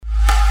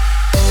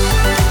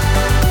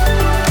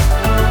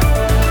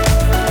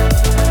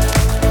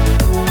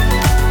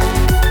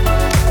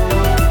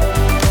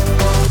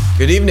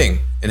Good evening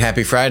and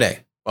happy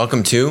Friday.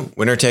 Welcome to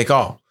Winner Take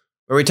All,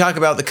 where we talk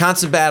about the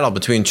constant battle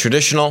between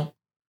traditional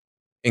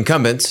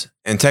incumbents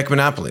and tech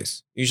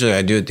monopolies. Usually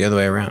I do it the other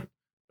way around,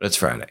 but it's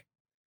Friday.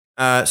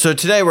 So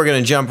today we're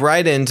going to jump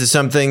right into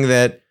something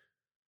that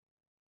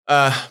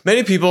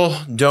many people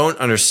don't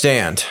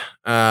understand,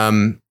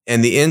 and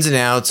the ins and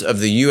outs of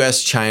the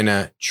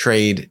US-China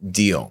trade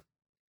deal.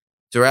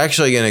 So we're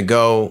actually going to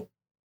go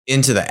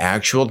into the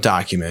actual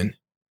document,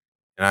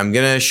 and I'm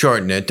going to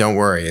shorten it. Don't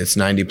worry, it's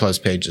 90 plus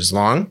pages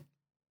long.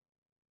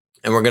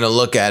 And we're going to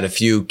look at a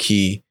few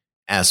key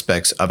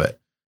aspects of it.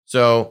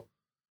 So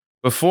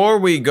before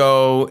we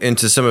go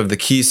into some of the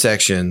key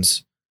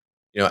sections,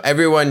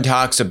 everyone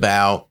talks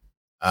about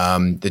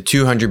the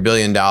 $200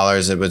 billion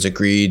that was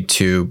agreed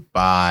to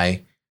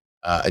buy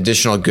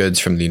additional goods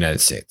from the United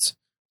States.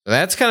 So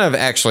that's kind of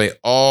actually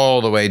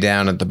all the way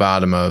down at the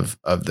bottom of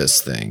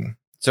this thing.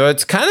 So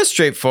it's kind of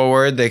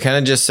straightforward. They kind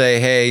of just say,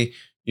 hey,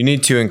 you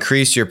need to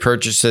increase your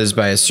purchases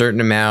by a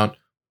certain amount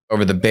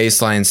over the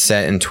baseline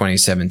set in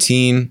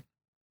 2017.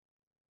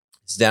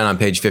 It's down on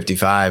page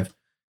 55.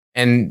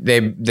 And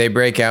they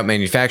break out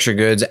manufactured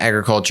goods,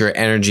 agriculture,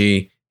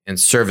 energy, and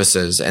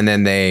services. And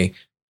then they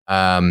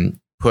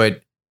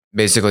put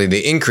basically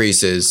the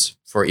increases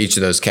for each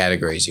of those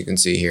categories. You can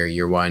see here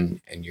year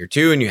one and year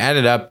two, and you add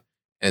it up,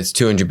 and it's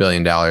 $200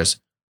 billion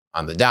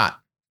on the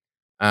dot.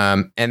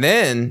 And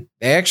then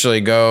they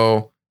actually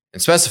go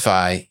and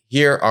specify,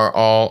 here are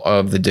all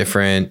of the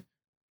different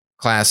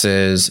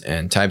classes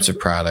and types of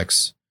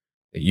products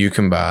that you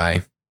can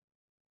buy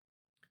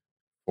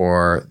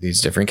for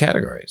these different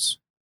categories.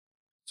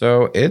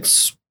 So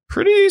it's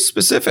pretty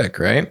specific,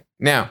 right?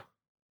 Now,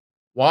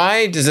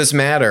 why does this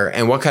matter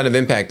and what kind of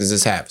impact does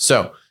this have?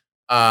 So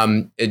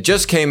it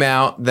just came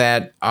out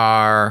that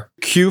our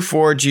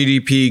Q4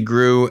 GDP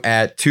grew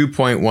at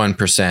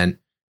 2.1%,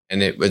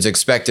 and it was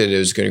expected it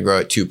was going to grow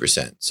at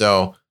 2%.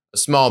 So a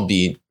small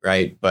beat,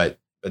 right? But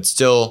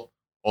still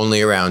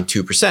only around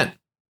 2%.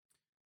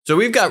 So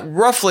we've got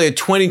roughly a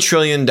 $20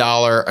 trillion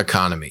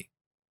economy.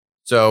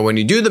 So when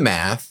you do the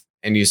math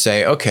and you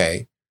say,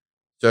 okay,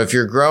 so if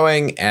you're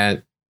growing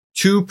at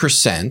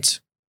 2%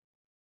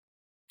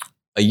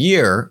 a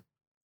year,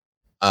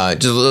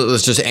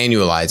 let's just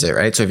annualize it,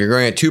 right? So if you're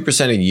growing at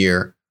 2% a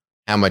year,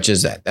 how much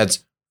is that?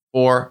 That's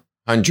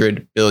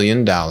 $400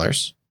 billion.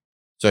 So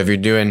if you're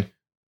doing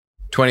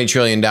 $20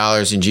 trillion in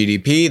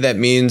GDP, that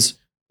means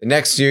the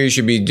next year you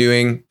should be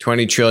doing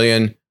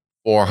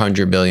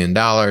 $20,400 billion in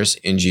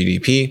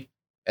GDP.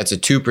 That's a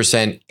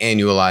 2%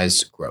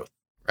 annualized growth,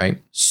 right?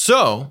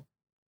 So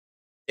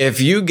if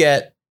you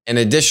get an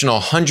additional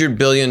 $100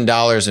 billion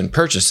in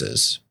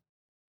purchases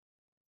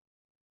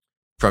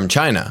from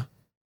China,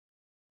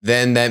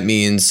 then that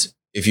means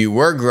if you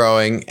were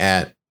growing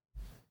at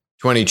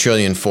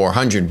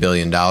 $20,400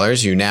 billion,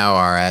 you now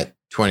are at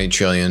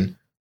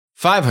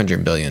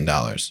 $20,500 billion.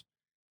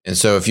 And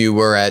so if you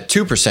were at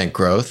 2%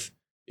 growth,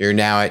 you're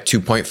now at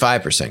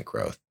 2.5%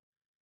 growth.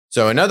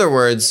 So in other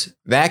words,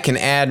 that can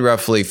add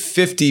roughly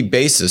 50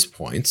 basis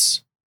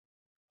points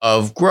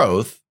of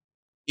growth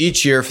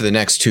each year for the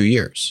next 2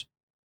 years.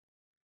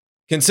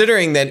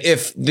 Considering that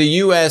if the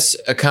US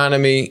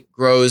economy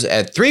grows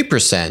at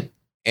 3%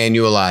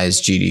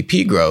 annualized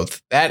GDP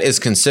growth, that is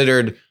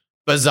considered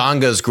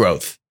bazongas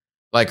growth,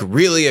 like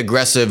really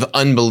aggressive,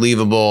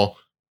 unbelievable,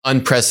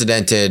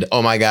 unprecedented,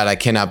 oh my God, I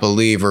cannot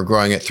believe we're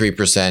growing at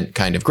 3%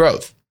 kind of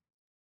growth.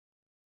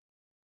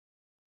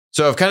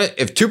 So if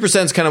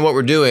 2% is kind of what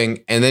we're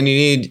doing, and then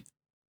you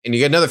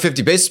get another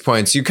 50 basis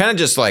points, you kind of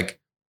just like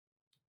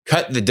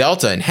cut the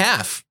delta in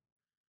half.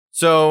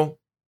 So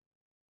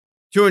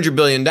 $200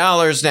 billion.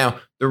 Now,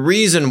 the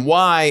reason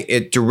why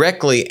it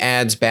directly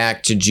adds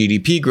back to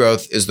GDP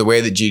growth is the way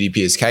that GDP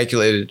is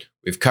calculated.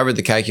 We've covered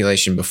the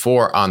calculation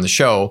before on the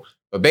show,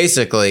 but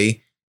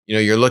basically,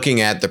 you're looking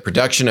at the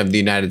production of the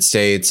United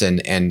States and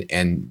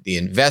the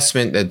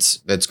investment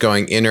that's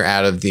going in or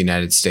out of the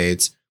United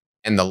States.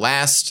 And the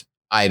last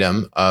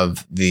item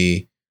of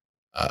the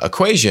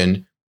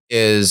equation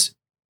is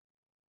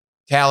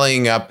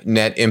tallying up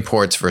net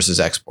imports versus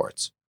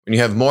exports. When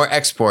you have more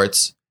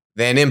exports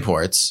than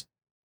imports,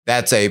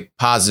 that's a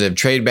positive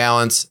trade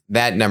balance.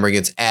 That number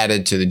gets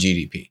added to the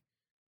GDP.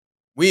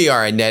 We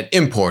are a net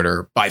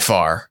importer by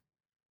far.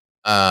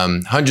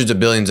 Hundreds of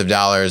billions of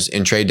dollars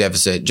in trade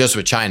deficit just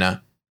with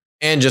China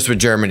and just with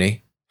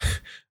Germany.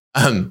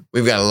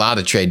 We've got a lot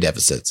of trade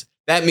deficits.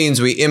 That means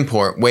we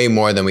import way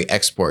more than we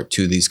export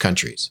to these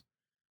countries.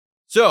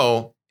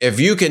 So if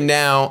you can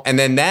now, and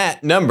then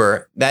that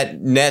number, that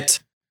net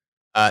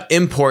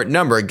import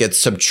number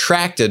gets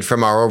subtracted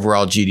from our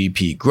overall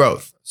GDP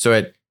growth. So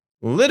it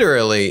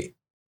literally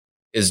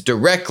is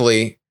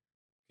directly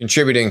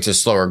contributing to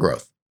slower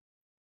growth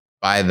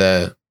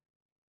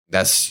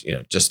that's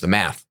just the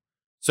math.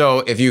 So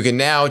if you can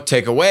now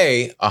take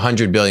away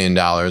 $100 billion,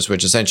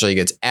 which essentially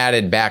gets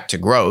added back to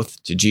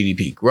growth, to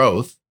GDP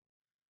growth,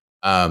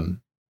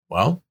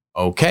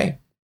 okay,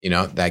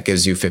 that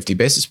gives you 50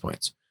 basis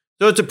points.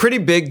 So it's a pretty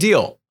big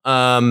deal.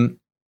 And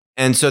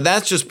so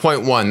that's just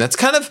point one. That's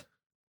kind of,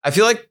 I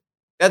feel like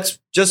that's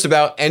just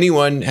about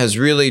anyone has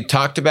really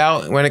talked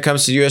about when it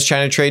comes to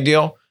U.S.-China trade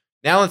deal.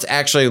 Now let's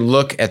actually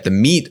look at the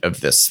meat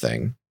of this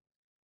thing.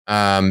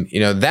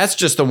 That's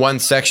just the one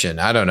section.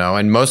 I don't know.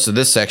 And most of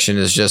this section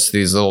is just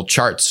these little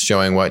charts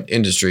showing what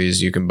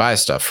industries you can buy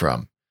stuff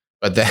from.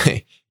 But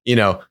then,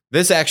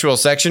 this actual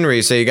section where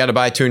you say you got to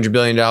buy $200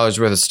 billion worth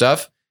of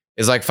stuff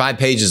is like 5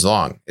 pages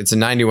long. It's a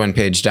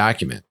 91-page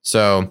document.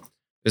 So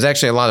there's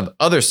actually a lot of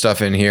other stuff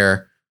in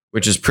here,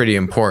 which is pretty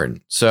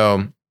important.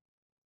 So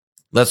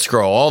let's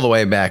scroll all the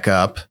way back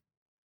up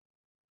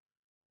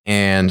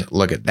and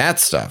look at that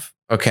stuff.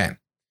 Okay.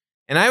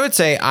 And I would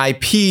say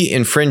IP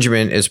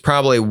infringement is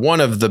probably one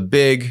of the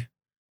big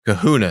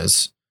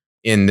kahunas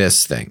in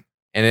this thing.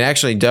 And it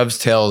actually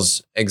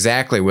dovetails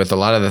exactly with a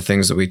lot of the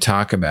things that we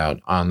talk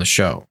about on the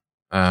show.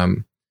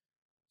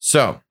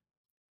 So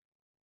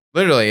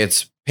literally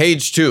it's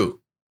page 2.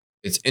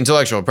 It's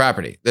intellectual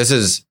property. This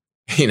is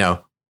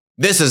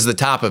the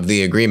top of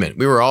the agreement.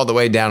 We were all the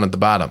way down at the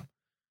bottom.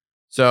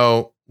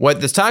 So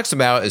what this talks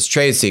about is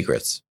trade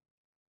secrets.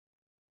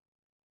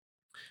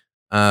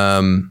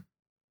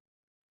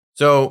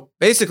 So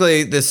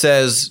basically, this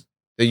says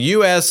the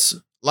U.S.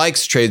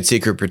 likes trade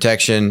secret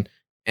protection,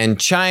 and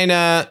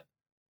China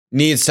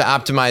needs to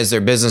optimize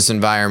their business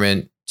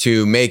environment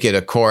to make it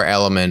a core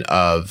element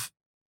of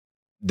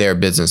their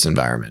business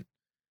environment.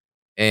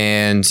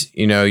 And,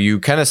 you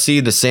kind of see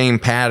the same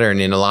pattern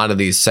in a lot of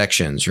these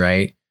sections,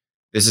 right?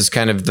 This is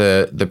kind of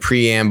the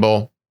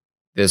preamble,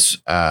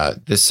 this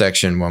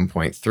section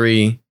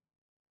 1.3.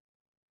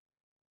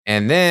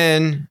 And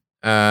then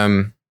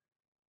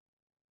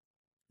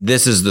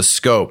this is the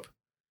scope.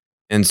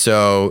 And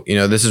so,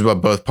 this is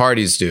what both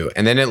parties do.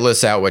 And then it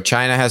lists out what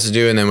China has to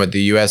do and then what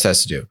the US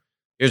has to do.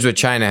 Here's what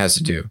China has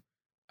to do.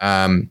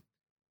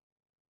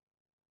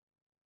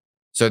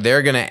 So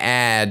they're going to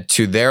add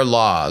to their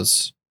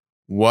laws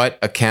what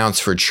accounts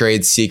for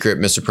trade secret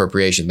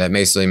misappropriation. That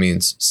basically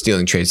means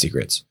stealing trade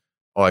secrets.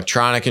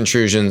 Electronic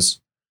intrusions,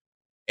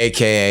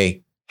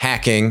 aka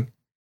hacking,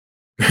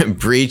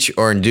 breach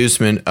or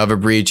inducement of a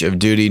breach of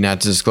duty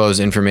not to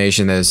disclose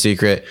information that is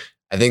secret.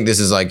 I think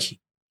this is like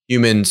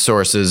human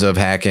sources of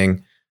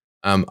hacking,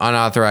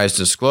 unauthorized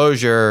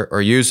disclosure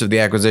or use of the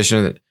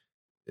acquisition.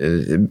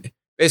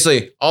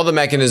 Basically, all the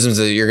mechanisms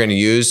that you're going to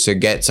use to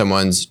get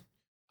someone's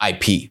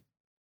IP.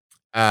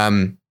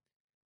 And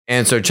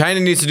so China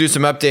needs to do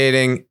some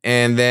updating,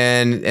 and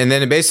then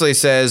it basically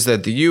says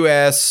that the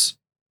U.S.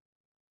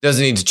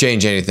 doesn't need to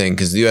change anything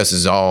because the U.S.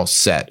 is all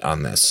set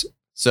on this.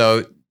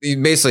 So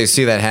you basically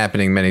see that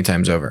happening many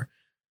times over.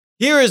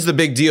 Here is the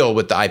big deal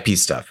with the IP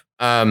stuff.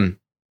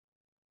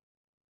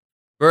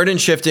 Burden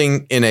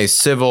shifting in a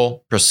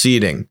civil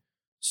proceeding.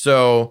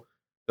 So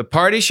the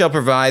party shall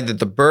provide that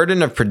the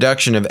burden of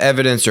production of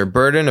evidence or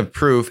burden of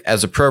proof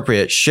as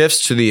appropriate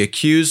shifts to the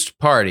accused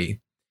party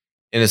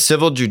in a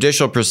civil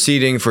judicial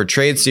proceeding for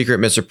trade secret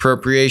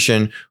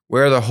misappropriation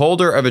where the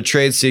holder of a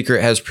trade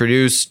secret has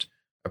produced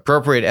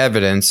appropriate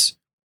evidence,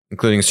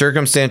 including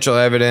circumstantial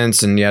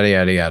evidence and yada,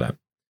 yada,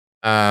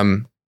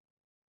 yada.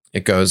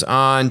 It goes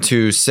on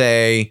to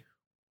say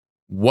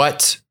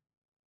what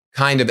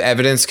kind of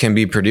evidence can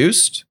be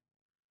produced.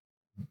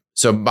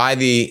 So by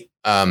the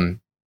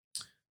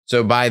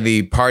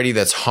party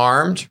that's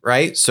harmed,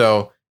 right?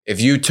 So if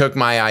you took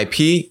my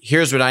IP,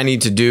 here's what I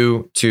need to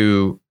do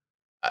to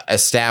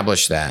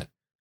establish that.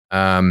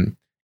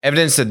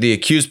 Evidence that the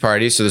accused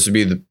party, so this would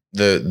be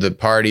the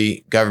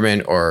party,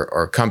 government,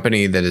 or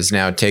company that is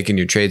now taking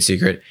your trade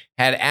secret,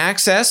 had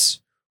access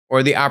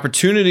or the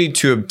opportunity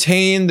to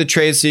obtain the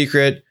trade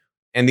secret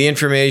and the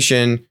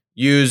information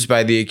used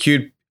by the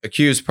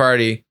accused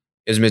party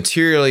is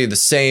materially the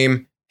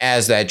same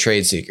as that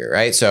trade secret,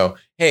 right? So,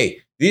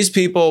 hey, these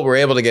people were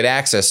able to get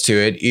access to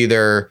it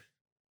either,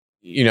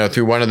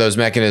 through one of those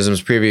mechanisms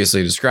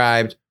previously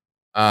described,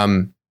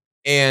 and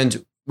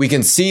we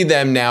can see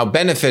them now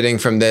benefiting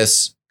from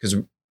this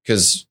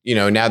because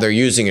now they're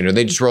using it, or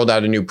they just rolled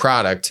out a new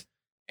product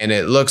and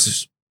it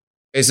looks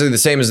basically the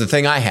same as the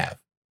thing I have.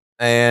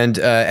 And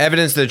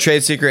evidence that a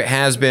trade secret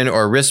has been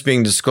or risks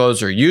being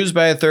disclosed or used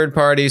by a third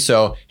party.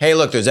 So, hey,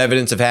 look, there's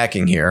evidence of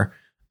hacking here.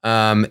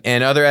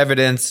 And other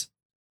evidence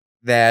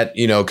that,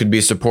 could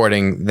be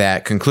supporting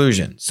that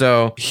conclusion.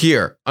 So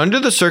here, under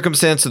the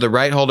circumstance that the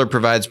right holder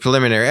provides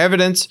preliminary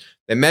evidence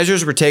that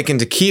measures were taken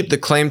to keep the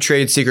claimed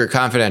trade secret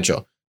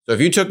confidential. So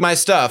if you took my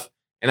stuff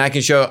and I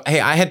can show, hey,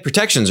 I had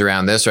protections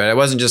around this, right? I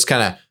wasn't just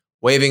kind of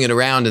waving it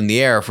around in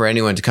the air for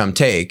anyone to come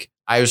take.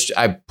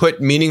 I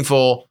put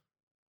meaningful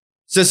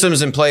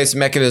systems in place,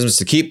 mechanisms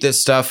to keep this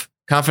stuff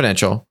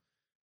confidential.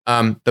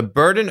 The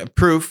burden of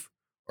proof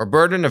or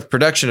burden of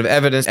production of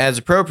evidence as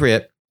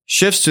appropriate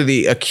shifts to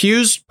the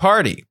accused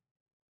party.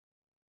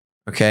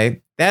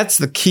 Okay, that's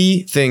the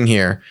key thing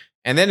here.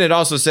 And then it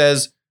also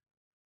says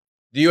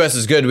the U.S.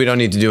 is good. We don't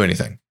need to do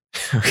anything.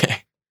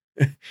 Okay,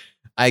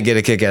 I get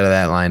a kick out of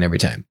that line every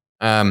time.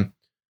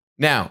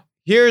 Now,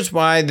 here's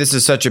why this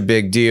is such a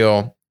big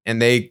deal,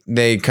 and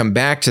they come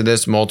back to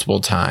this multiple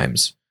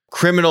times.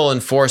 Criminal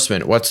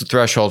enforcement. What's the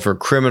threshold for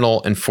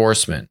criminal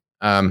enforcement?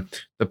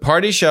 The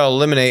party shall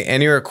eliminate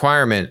any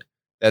requirement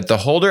that the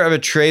holder of a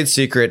trade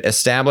secret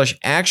establish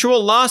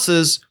actual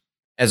losses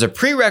as a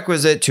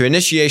prerequisite to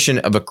initiation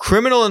of a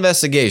criminal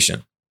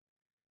investigation.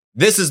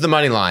 This is the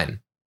money line.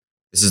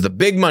 This is the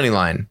big money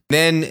line.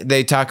 Then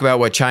they talk about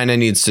what China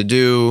needs to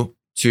do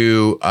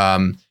to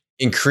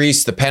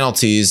increase the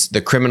penalties,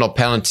 the criminal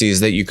penalties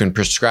that you can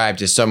prescribe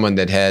to someone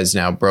that has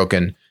now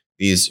broken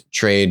these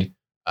trade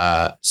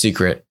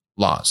secret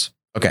laws.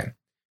 Okay,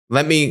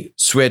 let me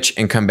switch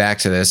and come back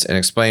to this and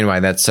explain why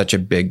that's such a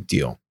big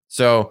deal.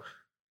 So,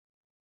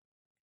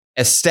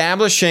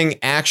 establishing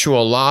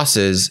actual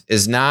losses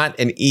is not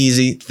an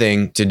easy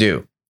thing to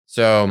do.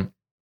 So,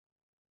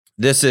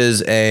 this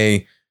is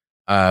a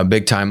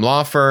big time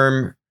law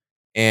firm,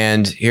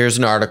 and here's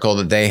an article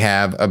that they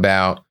have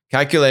about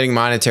calculating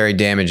monetary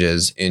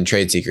damages in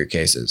trade secret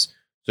cases.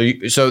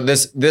 So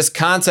this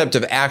concept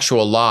of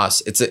actual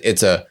loss, it's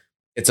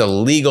a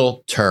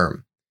legal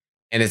term,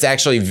 and it's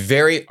actually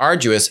very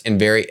arduous and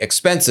very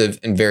expensive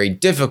and very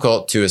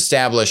difficult to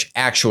establish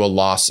actual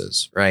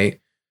losses,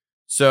 right?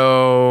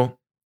 So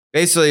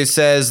basically it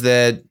says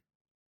that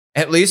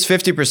at least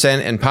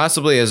 50% and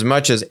possibly as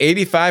much as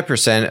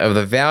 85% of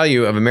the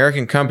value of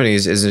American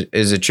companies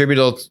is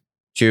attributable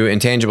to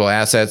intangible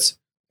assets.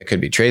 It could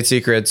be trade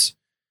secrets.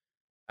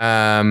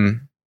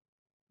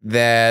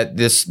 That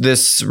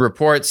this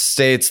report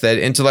states that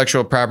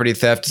intellectual property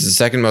theft is the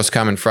second most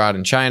common fraud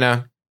in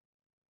China.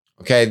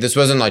 Okay, this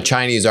wasn't like a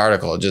Chinese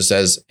article. It just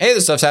says, hey,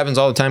 this stuff happens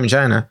all the time in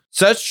China.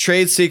 Such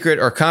trade secret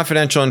or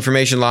confidential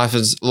information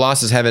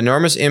losses have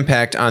enormous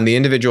impact on the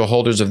individual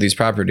holders of these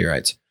property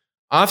rights.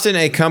 Often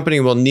a company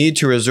will need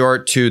to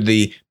resort to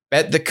the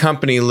bet the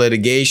company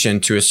litigation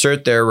to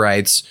assert their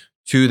rights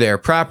to their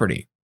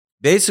property.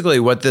 Basically,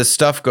 what this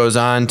stuff goes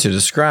on to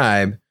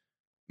describe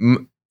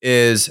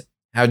is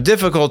how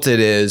difficult it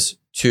is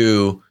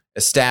to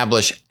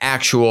establish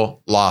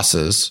actual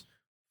losses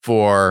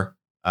for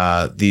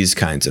these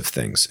kinds of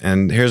things.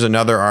 And here's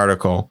another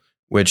article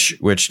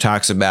which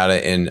talks about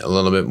it in a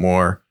little bit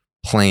more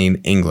plain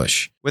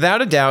English.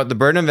 Without a doubt, the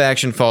burden of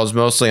action falls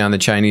mostly on the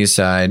Chinese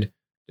side.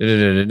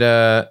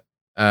 This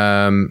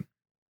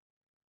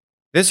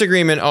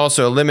agreement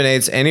also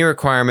eliminates any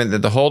requirement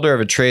that the holder of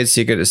a trade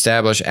secret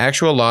establish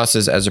actual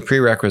losses as a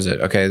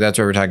prerequisite. Okay, that's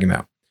what we're talking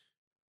about.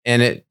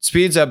 And it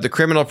speeds up the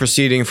criminal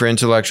proceeding for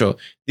intellectual.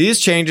 These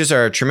changes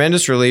are a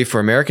tremendous relief for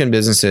American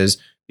businesses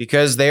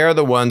because they are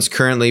the ones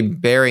currently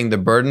bearing the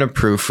burden of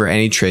proof for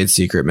any trade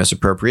secret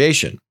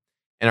misappropriation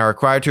and are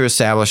required to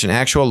establish an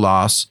actual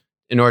loss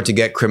in order to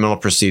get criminal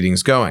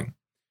proceedings going.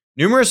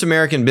 Numerous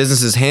American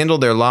businesses handle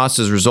their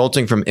losses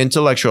resulting from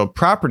intellectual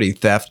property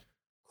theft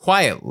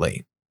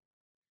quietly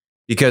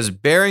because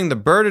bearing the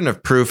burden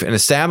of proof and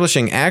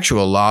establishing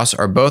actual loss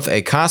are both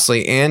a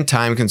costly and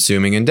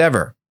time-consuming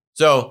endeavor.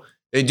 So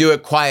they do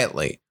it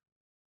quietly.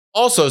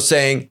 Also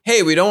saying,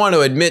 hey, we don't want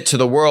to admit to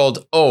the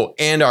world,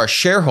 and our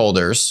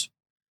shareholders,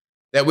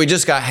 that we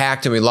just got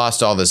hacked and we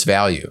lost all this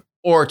value,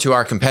 or to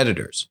our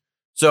competitors.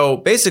 So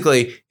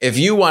basically, if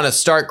you want to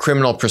start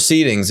criminal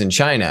proceedings in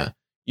China,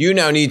 you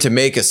now need to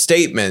make a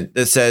statement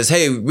that says,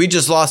 hey, we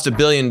just lost $1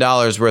 billion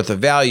worth of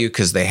value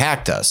because they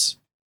hacked us.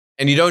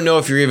 And you don't know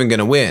if you're even going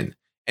to win.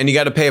 And you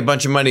got to pay a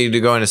bunch of money to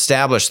go and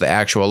establish the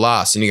actual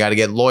loss. And you got to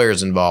get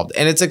lawyers involved.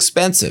 And it's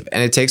expensive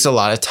and it takes a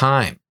lot of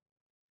time.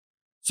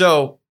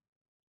 So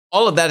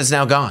all of that is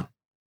now gone.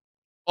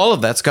 All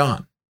of that's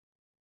gone.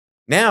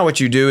 Now what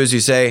you do is you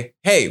say,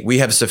 hey, we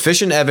have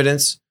sufficient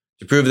evidence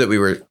to prove that we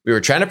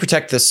were trying to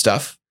protect this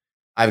stuff.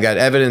 I've got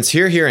evidence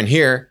here, here, and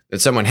here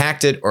that someone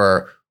hacked it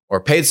or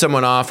paid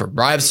someone off or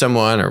bribed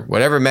someone or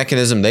whatever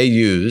mechanism they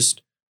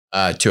used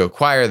to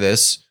acquire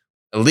this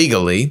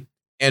illegally.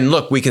 And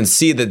look, we can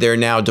see that they're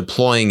now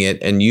deploying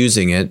it and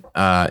using it,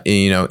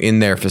 in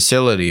their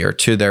facility or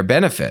to their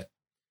benefit.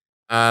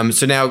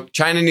 So now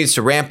China needs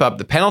to ramp up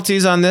the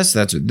penalties on this.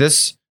 That's what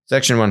this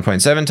section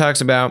 1.7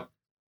 talks about.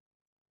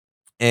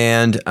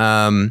 And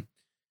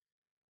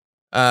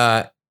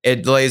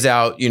it lays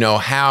out,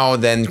 how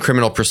then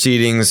criminal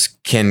proceedings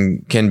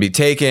can be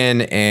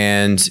taken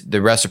and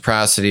the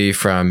reciprocity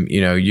from,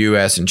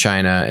 U.S. and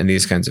China and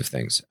these kinds of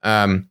things.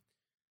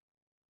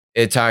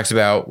 It talks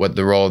about what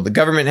the role of the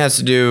government has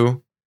to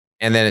do.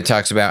 And then it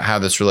talks about how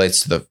this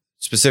relates to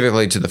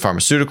specifically to the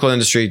pharmaceutical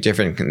industry,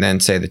 different than,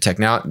 say, the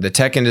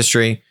tech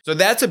industry. So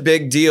that's a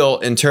big deal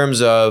in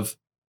terms of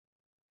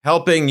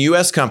helping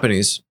U.S.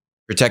 companies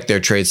protect their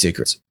trade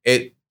secrets.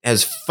 It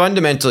has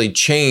fundamentally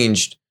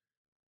changed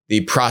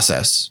the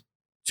process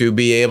to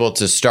be able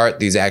to start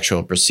these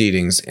actual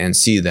proceedings and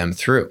see them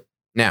through.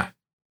 Now,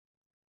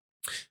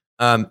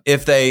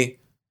 if they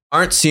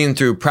aren't seen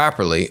through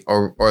properly,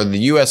 or the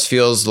U.S.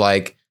 feels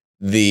like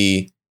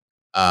the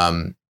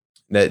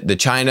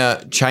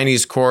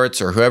Chinese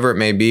courts or whoever it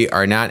may be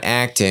are not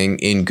acting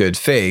in good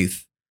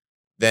faith,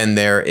 then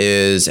there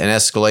is an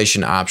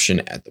escalation option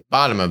at the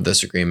bottom of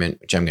this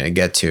agreement, which I'm going to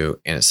get to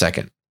in a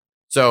second.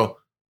 So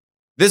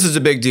this is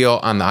a big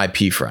deal on the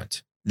IP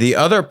front. The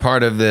other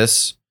part of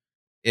this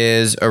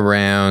is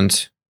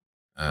around,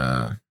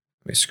 let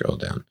me scroll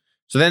down.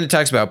 So then it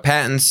talks about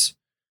patents.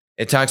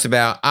 It talks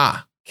about,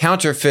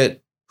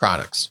 counterfeit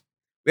products.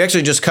 We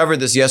actually just covered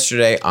this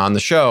yesterday on the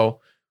show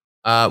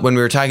when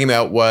we were talking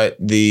about what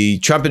the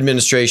Trump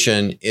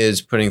administration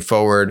is putting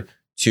forward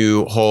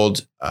to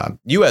hold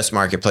U.S.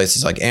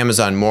 marketplaces like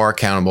Amazon more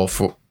accountable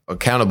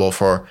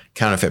for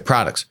counterfeit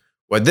products.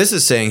 What this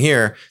is saying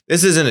here,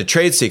 this isn't a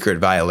trade secret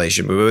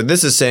violation, but what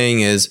this is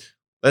saying is,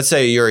 let's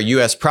say you're a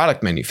U.S.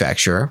 product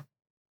manufacturer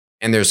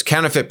and there's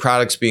counterfeit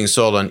products being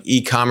sold on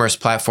e-commerce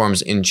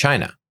platforms in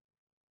China.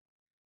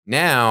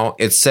 Now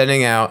it's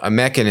setting out a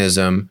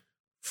mechanism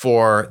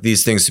for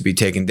these things to be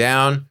taken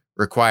down,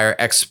 require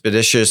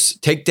expeditious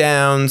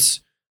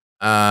takedowns,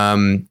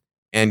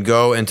 and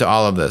go into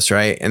all of this,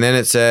 right? And then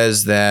it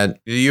says that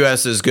the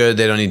U.S. is good.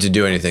 They don't need to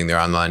do anything. Their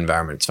online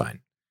environment's fine.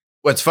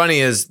 What's funny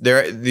is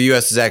the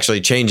U.S. is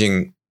actually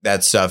changing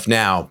that stuff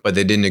now, but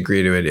they didn't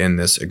agree to it in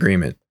this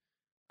agreement.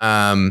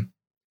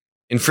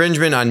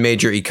 Infringement on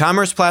major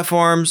e-commerce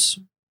platforms.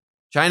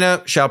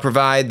 China shall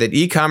provide that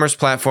e-commerce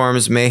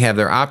platforms may have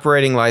their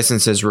operating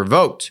licenses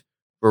revoked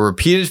for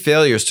repeated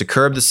failures to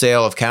curb the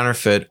sale of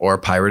counterfeit or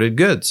pirated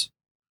goods.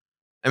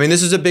 I mean,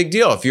 this is a big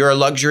deal. If you're a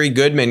luxury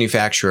good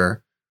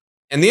manufacturer,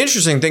 and the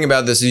interesting thing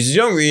about this is you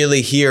don't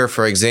really hear,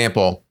 for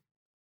example,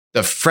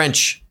 the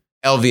French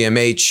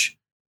LVMH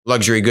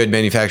luxury good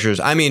manufacturers.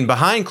 I mean,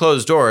 behind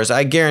closed doors,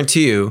 I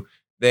guarantee you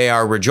they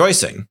are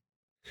rejoicing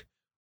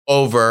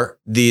over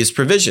these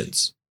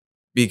provisions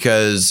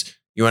because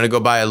you want to go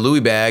buy a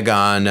Louis bag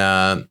on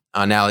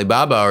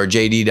Alibaba or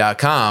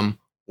JD.com.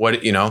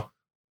 What,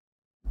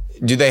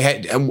 do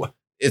they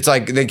it's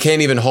like they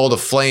can't even hold a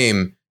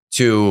flame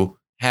to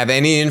have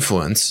any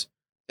influence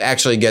to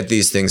actually get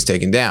these things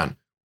taken down.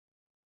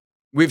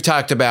 We've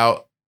talked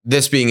about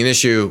this being an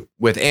issue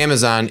with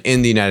Amazon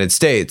in the United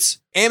States.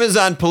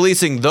 Amazon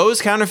policing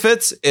those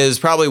counterfeits is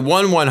probably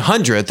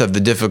 1/100th of the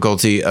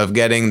difficulty of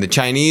getting the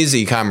Chinese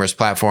e-commerce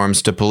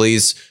platforms to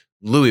police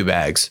Louis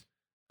bags.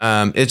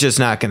 It's just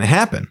not going to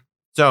happen.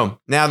 So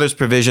now there's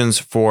provisions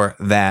for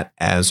that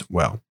as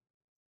well.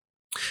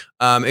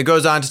 It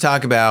goes on to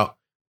talk about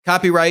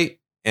copyright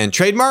and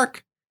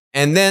trademark.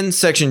 And then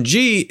Section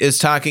G is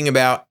talking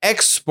about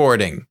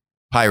exporting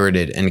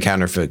pirated and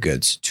counterfeit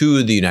goods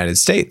to the United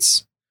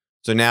States.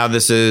 So now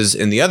this is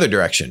in the other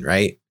direction,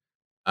 right?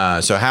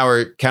 So how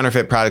are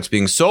counterfeit products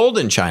being sold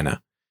in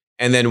China?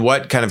 And then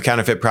what kind of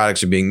counterfeit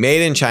products are being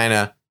made in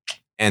China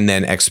and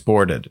then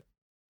exported?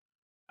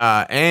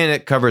 And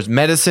it covers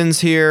medicines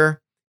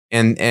here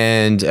and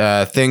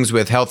things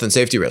with health and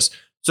safety risks.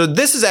 So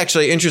this is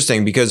actually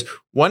interesting because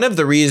one of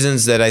the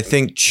reasons that I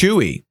think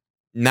Chewy,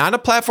 not a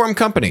platform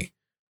company,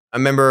 I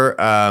remember,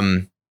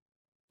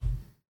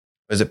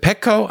 was it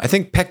Petco? I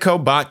think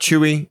Petco bought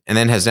Chewy and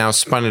then has now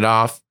spun it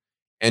off.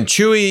 And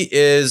Chewy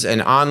is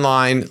an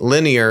online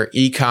linear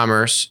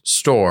e-commerce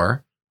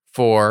store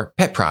for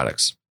pet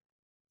products.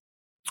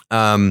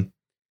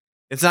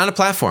 It's not a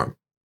platform.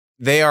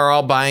 They are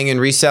all buying and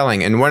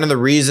reselling. And one of the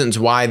reasons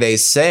why they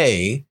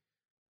say,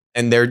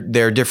 and their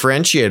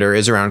differentiator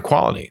is around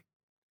quality.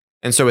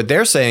 And so what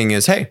they're saying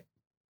is, hey,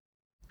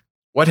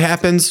 what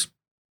happens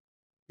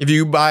if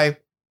you buy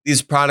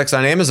these products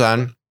on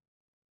Amazon?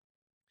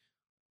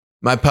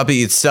 My puppy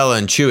eats Stella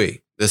and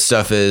Chewy. This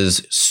stuff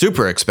is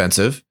super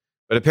expensive,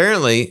 but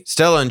apparently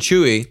Stella and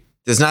Chewy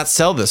does not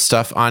sell this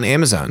stuff on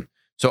Amazon.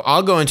 So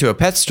I'll go into a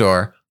pet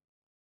store,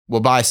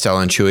 we'll buy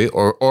Stella and Chewy,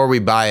 or we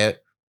buy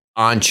it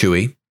on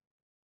Chewy.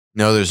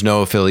 No, there's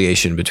no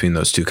affiliation between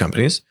those two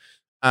companies.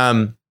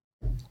 And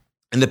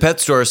the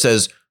pet store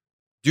says,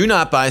 do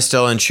not buy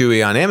Stella and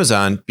Chewy on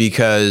Amazon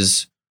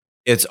because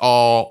it's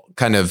all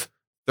kind of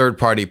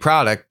third-party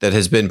product that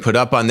has been put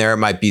up on there. It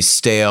might be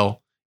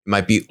stale, it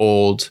might be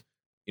old.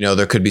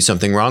 There could be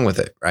something wrong with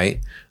it, right?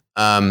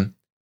 And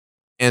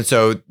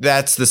so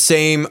that's the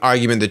same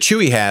argument that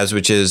Chewy has,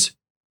 which is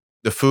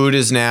the food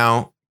is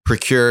now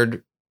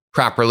procured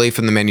properly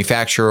from the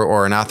manufacturer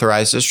or an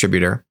authorized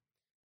distributor,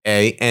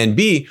 A. And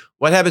B,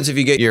 what happens if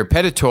you get your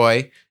pet a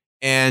toy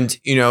and,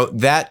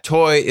 that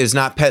toy is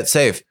not pet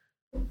safe?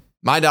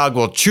 My dog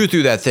will chew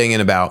through that thing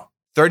in about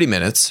 30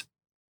 minutes,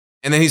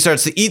 and then he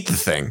starts to eat the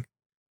thing.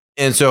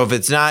 And so if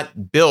it's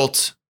not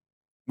built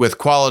with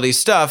quality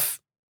stuff,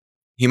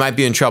 he might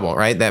be in trouble,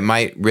 right? That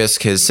might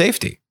risk his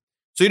safety.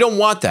 So you don't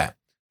want that.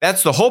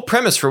 That's the whole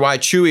premise for why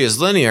Chewy is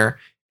linear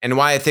and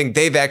why I think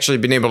they've actually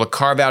been able to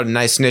carve out a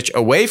nice niche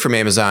away from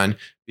Amazon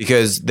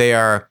because they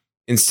are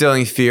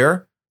instilling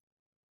fear,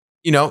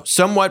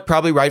 somewhat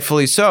probably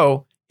rightfully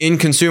so, in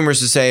consumers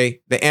to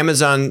say the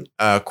Amazon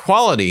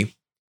quality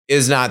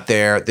is not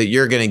there that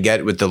you're going to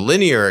get with the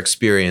linear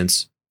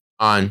experience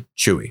on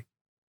Chewy.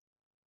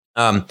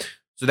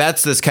 So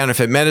that's this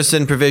counterfeit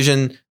medicine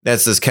provision.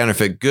 That's this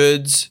counterfeit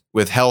goods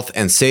with health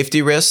and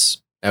safety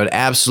risks. That would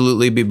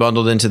absolutely be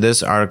bundled into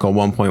this Article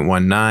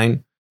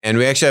 1.19. And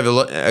we actually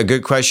have a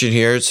good question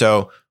here.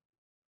 So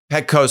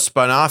Petco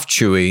spun off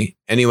Chewy.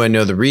 Anyone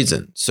know the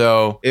reason?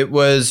 So it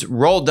was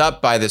rolled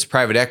up by this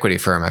private equity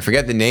firm. I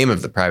forget the name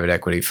of the private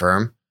equity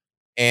firm.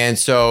 And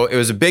so it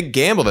was a big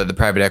gamble that the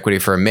private equity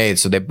firm made.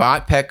 So they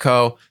bought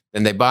Petco,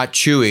 then they bought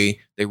Chewy.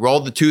 They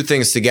rolled the two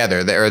things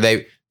together.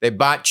 They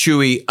bought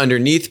Chewy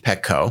underneath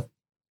Petco.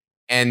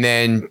 And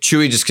then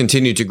Chewy just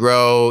continued to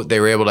grow. They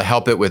were able to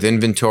help it with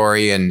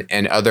inventory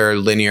and other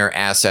linear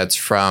assets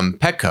from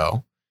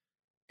Petco.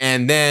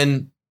 And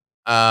then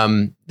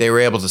they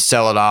were able to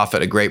sell it off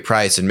at a great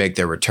price and make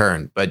their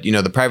return. But,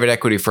 the private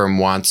equity firm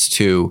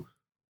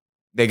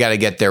they got to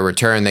get their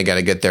return. They got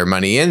to get their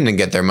money in and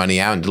get their money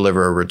out and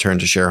deliver a return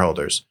to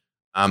shareholders.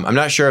 I'm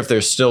not sure if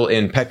they're still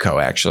in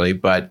Petco, actually,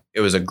 but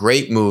it was a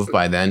great move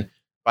by them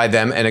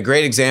and a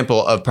great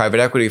example of private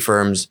equity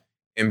firms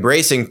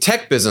embracing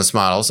tech business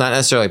models, not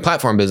necessarily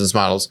platform business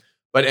models,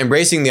 but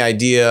embracing the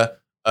idea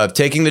of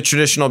taking the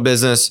traditional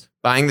business,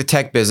 buying the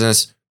tech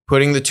business,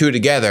 putting the two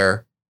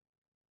together,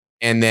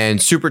 and then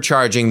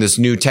supercharging this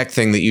new tech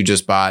thing that you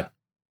just bought,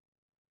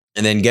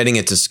 and then getting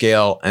it to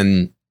scale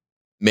and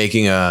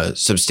making a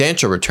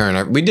substantial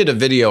return. We did a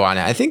video on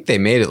it. I think they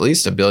made at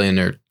least $1 billion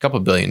or a couple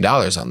 $1 billion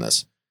on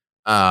this.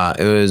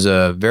 It was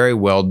a very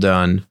well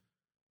done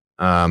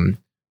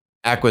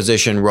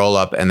acquisition, roll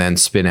up, and then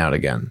spin out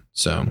again.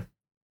 So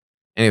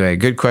anyway,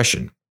 good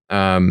question.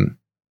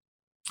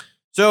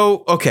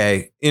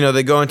 Okay,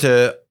 they go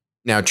into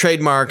now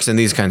trademarks and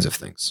these kinds of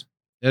things.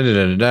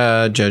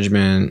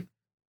 Judgment.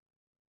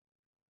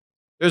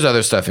 There's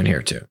other stuff in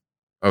here too.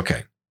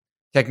 Okay.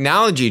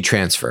 Technology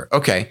transfer.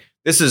 Okay.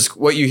 This is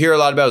what you hear a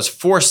lot about is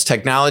forced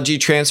technology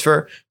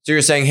transfer. So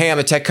you're saying, hey, I'm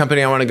a tech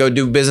company. I want to go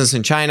do business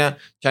in China.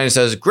 China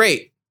says,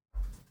 great,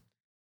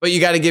 but you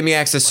got to give me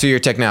access to your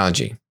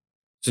technology.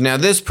 So now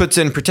this puts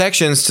in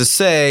protections to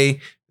say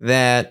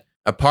that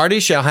a party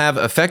shall have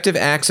effective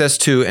access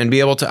to and be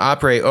able to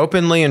operate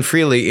openly and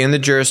freely in the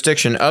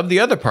jurisdiction of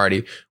the other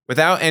party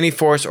without any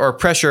force or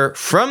pressure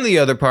from the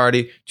other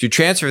party to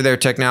transfer their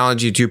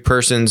technology to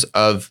persons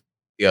of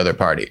the other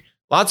party.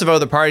 Lots of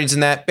other parties in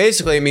that.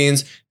 Basically it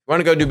means if you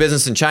want to go do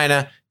business in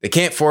China, they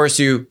can't force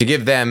you to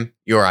give them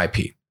your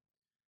IP.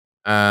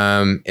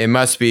 It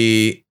must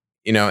be,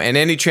 and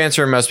any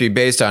transfer must be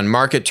based on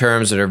market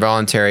terms that are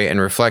voluntary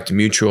and reflect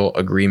mutual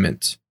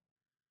agreement.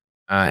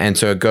 And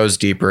so it goes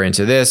deeper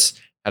into this,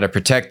 how to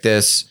protect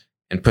this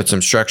and put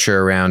some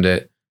structure around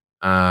it,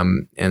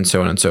 and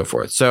so on and so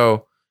forth.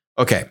 So,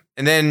 okay.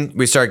 And then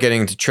we start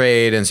getting into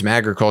trade and some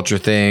agriculture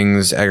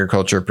things,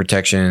 agriculture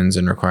protections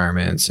and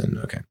requirements. And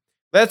okay,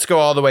 let's go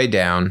all the way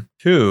down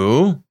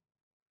to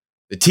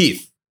the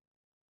teeth.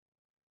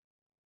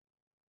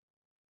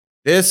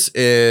 This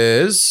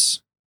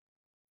is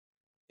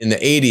in the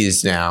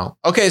 80s now.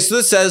 Okay, so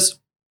this says,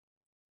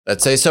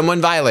 let's say someone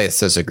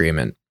violates this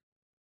agreement.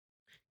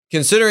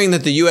 Considering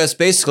that the U.S.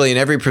 basically in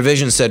every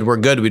provision said, we're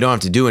good, we don't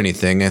have to do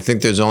anything, I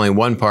think there's only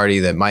one party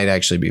that might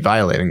actually be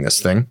violating this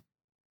thing.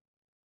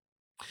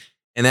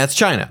 And that's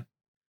China.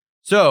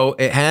 So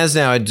it has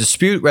now a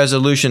dispute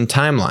resolution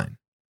timeline.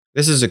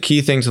 This is a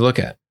key thing to look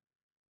at.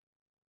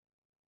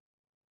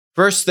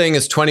 First thing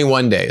is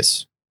 21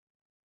 days.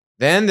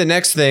 Then the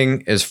next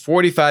thing is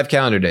 45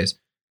 calendar days.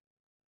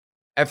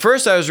 At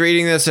first I was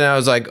reading this and I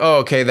was like, oh,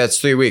 okay, that's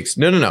 3 weeks.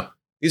 No.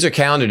 These are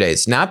calendar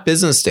days, not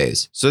business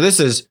days. So this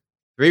is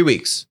 3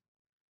 weeks.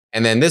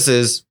 And then this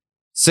is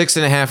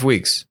 6.5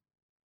 weeks.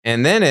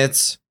 And then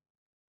it's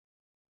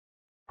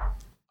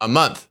a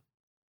month.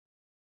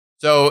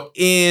 So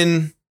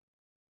in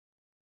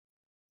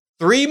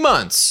 3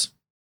 months,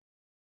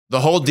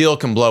 the whole deal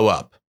can blow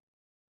up.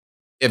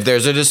 If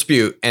there's a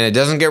dispute and it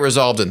doesn't get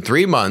resolved in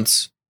 3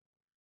 months,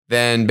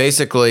 then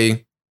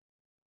basically,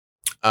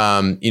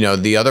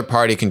 the other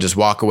party can just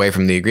walk away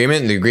from the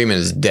agreement and the agreement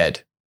is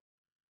dead.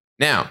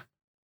 Now,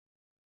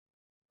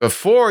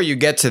 before you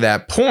get to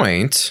that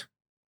point,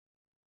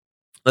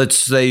 let's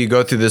say you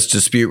go through this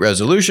dispute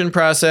resolution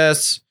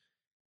process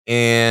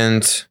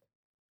and,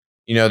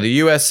 the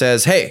U.S.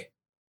 says, hey,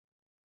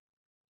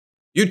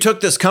 you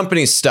took this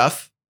company's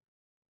stuff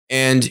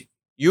and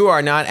you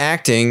are not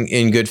acting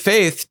in good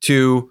faith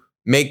to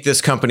make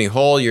this company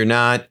whole. You're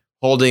not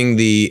holding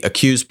the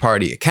accused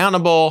party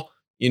accountable,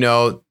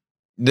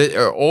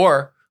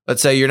 or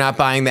let's say you're not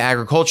buying the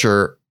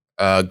agriculture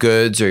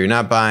goods, or you're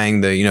not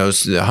buying you're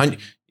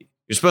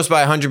supposed to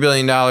buy $100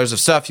 billion of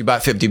stuff. You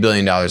bought $50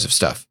 billion of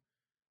stuff.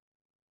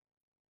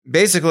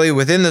 Basically,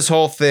 within this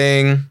whole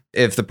thing,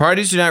 if the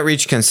parties do not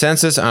reach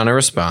consensus on a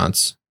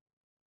response,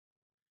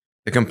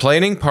 the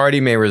complaining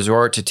party may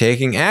resort to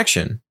taking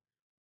action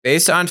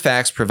based on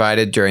facts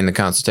provided during the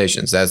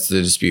consultations. That's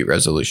the dispute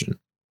resolution,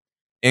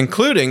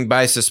 including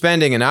by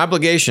suspending an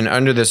obligation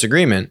under this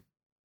agreement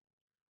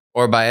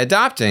or by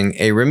adopting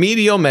a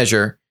remedial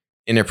measure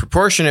in a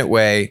proportionate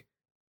way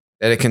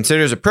that it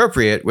considers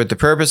appropriate with the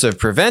purpose of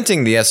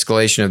preventing the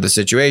escalation of the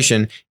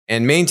situation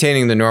and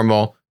maintaining the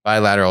normal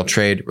bilateral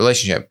trade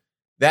relationship.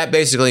 That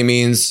basically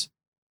means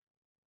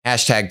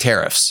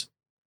 #tariffs.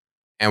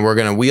 And we're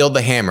going to wield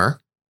the hammer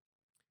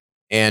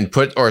and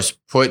put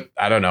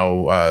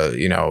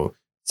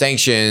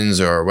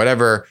sanctions or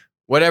whatever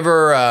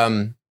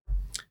the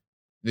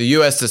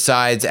U.S.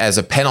 decides as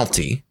a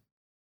penalty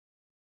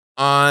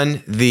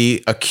on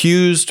the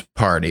accused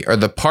party, or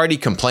the party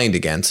complained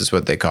against is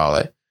what they call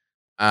it.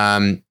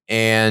 And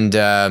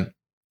the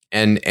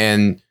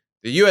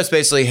U.S.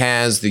 basically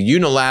has the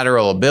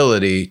unilateral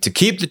ability to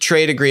keep the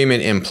trade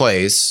agreement in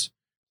place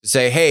to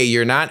say, hey,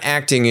 you're not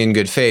acting in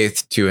good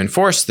faith to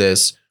enforce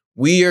this.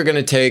 We are going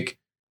to take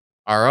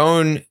our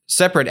own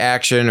separate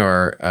action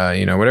or,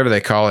 whatever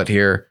they call it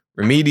here,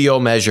 remedial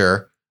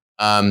measure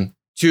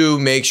to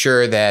make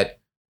sure that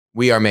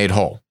we are made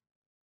whole.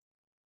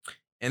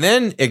 And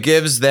then it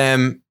gives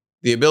them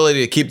the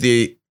ability to keep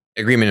the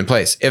agreement in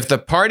place. If the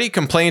party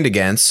complained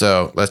against,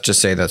 so let's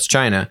just say that's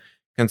China,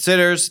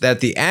 considers that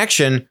the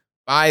action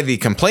by the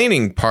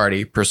complaining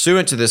party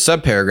pursuant to this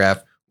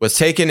subparagraph was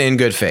taken in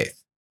good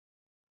faith.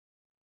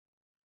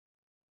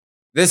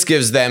 This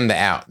gives them the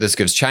out. This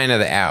gives China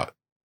the out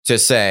to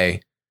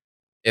say,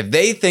 if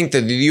they think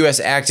that the U.S.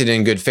 acted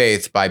in good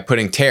faith by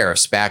putting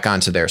tariffs back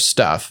onto their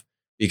stuff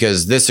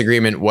because this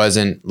agreement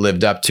wasn't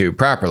lived up to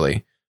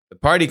properly, the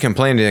party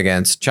complaining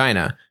against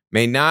China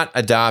may not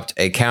adopt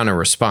a counter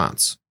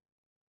response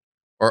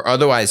or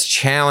otherwise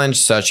challenge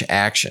such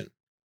action.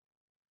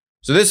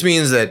 So this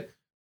means that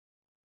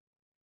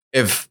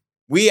if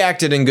we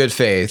acted in good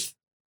faith,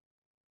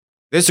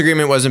 this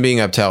agreement wasn't being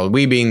upheld,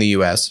 we being the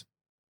U.S.,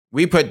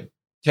 we put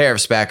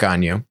tariffs back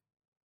on you.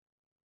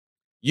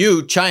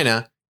 You,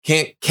 China,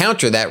 can't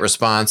counter that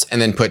response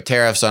and then put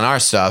tariffs on our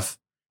stuff,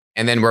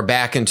 and then we're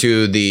back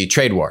into the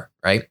trade war,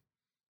 right?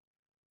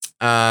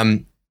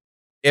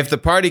 If the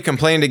party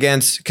complained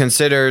against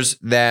considers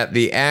that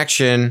the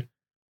action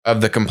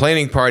of the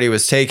complaining party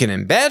was taken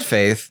in bad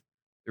faith,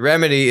 the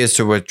remedy is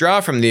to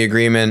withdraw from the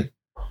agreement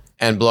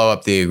and blow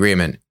up the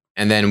agreement.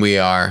 And then we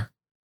are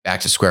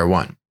back to square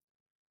one,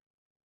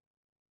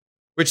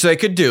 which they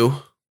could do.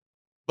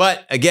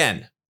 But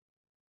again,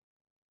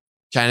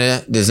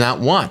 China does not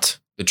want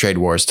the trade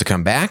wars to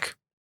come back.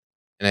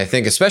 And I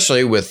think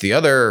especially with the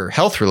other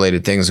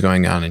health-related things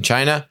going on in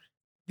China,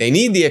 they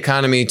need the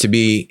economy to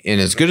be in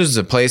as good as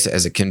a place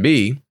as it can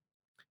be.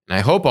 And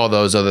I hope all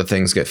those other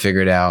things get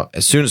figured out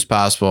as soon as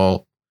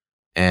possible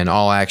and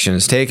all action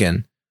is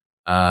taken.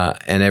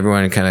 And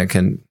everyone kind of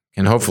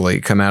can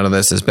hopefully come out of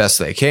this as best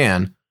they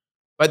can.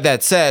 But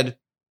that said,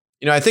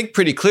 I think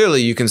pretty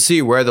clearly you can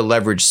see where the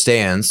leverage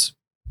stands.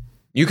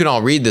 You can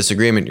all read this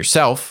agreement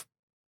yourself.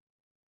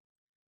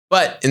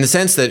 But in the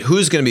sense that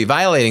who's going to be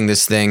violating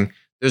this thing,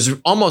 there's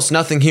almost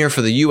nothing here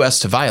for the U.S.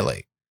 to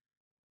violate.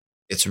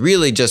 It's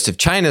really just if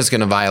China's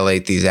going to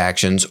violate these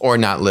actions or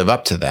not live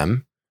up to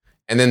them.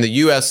 And then the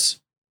U.S.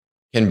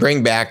 can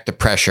bring back the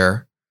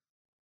pressure.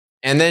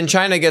 And then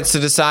China gets to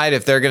decide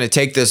if they're going to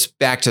take this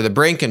back to the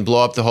brink and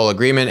blow up the whole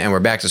agreement and we're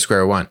back to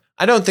square one.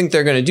 I don't think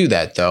they're going to do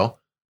that, though.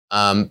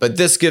 But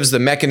this gives the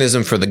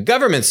mechanism for the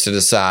governments to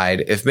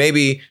decide if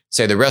maybe,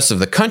 say, the rest of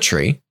the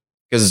country,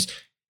 because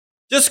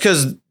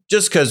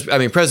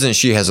President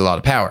Xi has a lot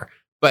of power,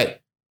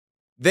 but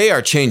they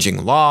are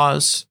changing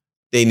laws.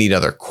 They need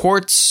other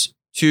courts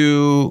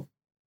to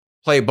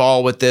play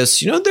ball with this.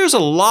 There's a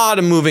lot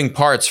of moving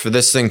parts for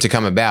this thing to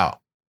come about.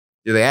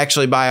 Do they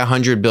actually buy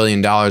 $100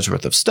 billion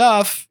worth of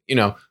stuff?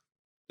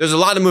 There's a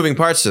lot of moving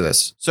parts to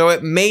this. So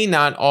it may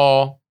not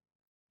all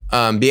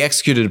be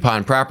executed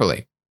upon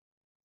properly.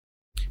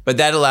 But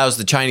that allows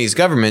the Chinese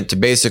government to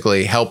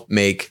basically help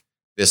make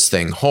this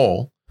thing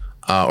whole,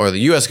 or the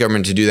U.S.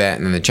 government to do that.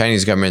 And then the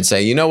Chinese government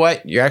say, you know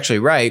what? You're actually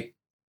right.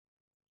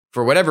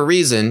 For whatever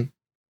reason,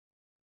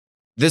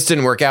 this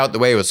didn't work out the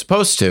way it was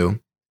supposed to.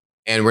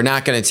 And we're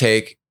not going to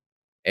take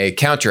a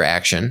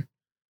counteraction.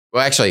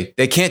 Well, actually,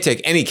 they can't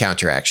take any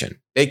counteraction.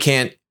 They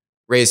can't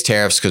raise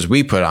tariffs because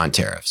we put on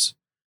tariffs.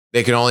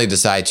 They can only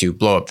decide to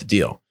blow up the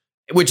deal,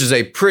 which is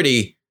a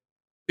pretty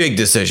big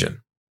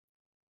decision.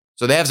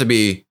 So they have to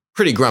be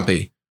pretty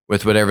grumpy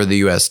with whatever the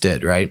U.S.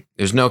 did, right?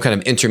 There's no kind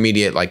of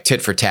intermediate like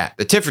tit for tat.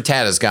 The tit for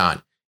tat is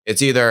gone.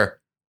 It's either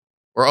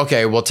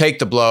we'll take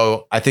the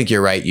blow. I think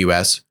you're right,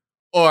 U.S.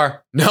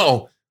 Or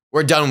no,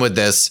 we're done with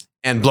this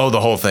and blow the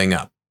whole thing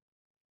up.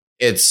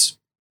 It's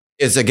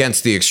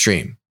against the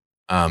extreme.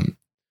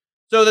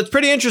 So that's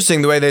pretty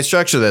interesting the way they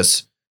structure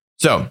this.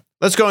 So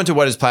let's go into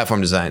what is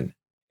platform design,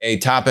 a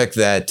topic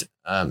that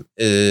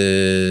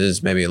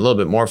is maybe a little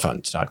bit more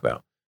fun to talk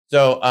about.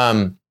 So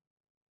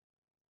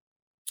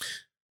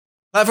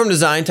platform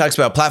design talks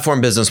about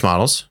platform business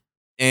models,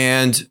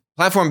 and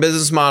platform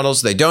business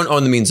models, they don't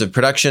own the means of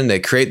production. They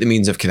create the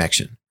means of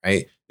connection,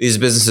 right? These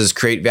businesses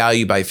create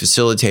value by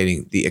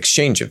facilitating the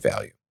exchange of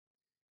value.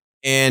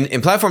 And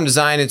in platform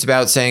design, it's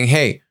about saying,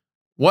 hey,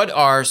 what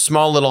are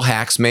small little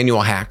hacks,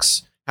 manual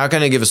hacks? How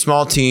can I give a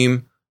small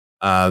team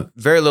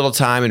very little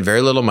time and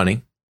very little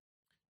money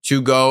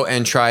to go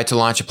and try to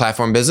launch a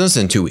platform business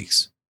in 2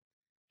 weeks?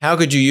 How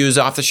could you use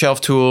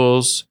off-the-shelf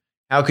tools?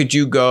 How could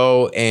you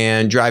go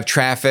and drive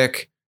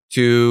traffic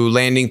to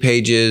landing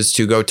pages,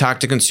 to go talk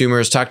to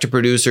consumers, talk to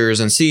producers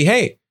and see,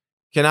 hey,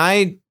 can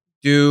I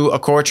do a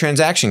core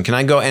transaction? Can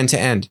I go end to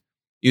end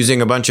using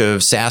a bunch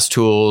of SaaS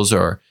tools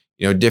or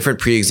different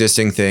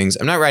pre-existing things?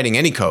 I'm not writing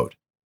any code.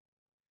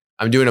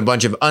 I'm doing a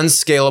bunch of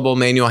unscalable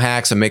manual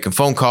hacks. I'm making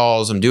phone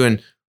calls. I'm doing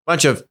a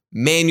bunch of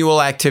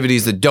manual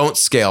activities that don't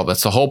scale.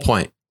 That's the whole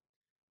point.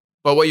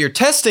 But what you're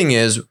testing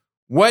is,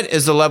 what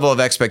is the level of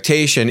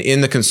expectation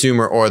in the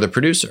consumer or the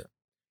producer?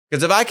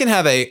 Because if I can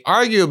have a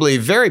arguably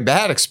very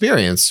bad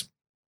experience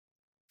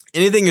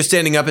Anything you're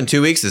standing up in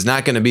 2 weeks is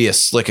not going to be a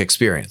slick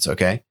experience,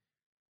 okay?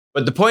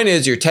 But the point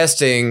is you're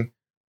testing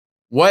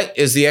what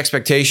is the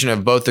expectation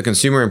of both the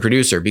consumer and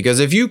producer. Because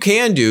if you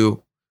can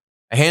do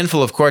a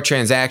handful of core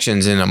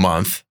transactions in a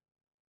month,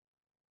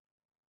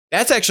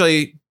 that's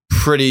actually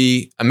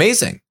pretty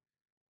amazing.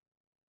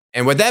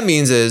 And what that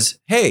means is,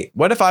 hey,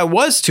 what if I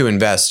was to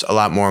invest a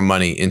lot more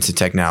money into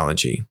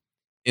technology,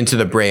 into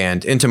the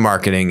brand, into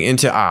marketing,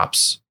 into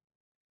ops,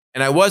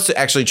 and I was to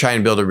actually try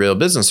and build a real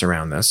business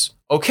around this?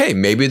 Okay,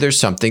 maybe there's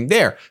something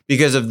there,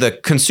 because if the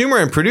consumer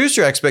and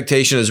producer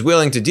expectation is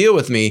willing to deal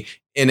with me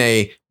in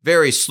a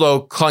very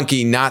slow,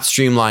 clunky, not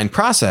streamlined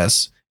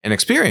process and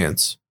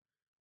experience,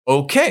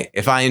 okay,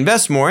 if I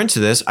invest more into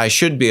this, I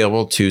should be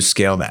able to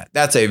scale that.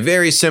 That's a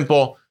very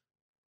simple,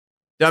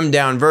 dumbed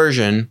down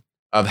version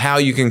of how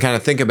you can kind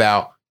of think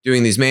about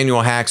doing these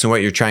manual hacks and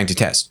what you're trying to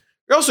test.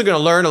 You're also going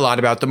to learn a lot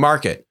about the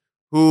market.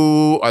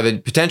 Who are the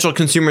potential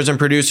consumers and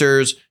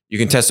producers? You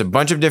can test a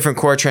bunch of different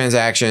core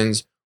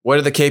transactions. What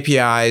are the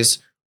KPIs?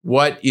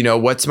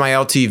 What's my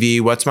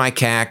LTV? What's my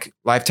CAC?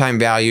 Lifetime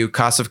value,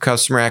 cost of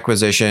customer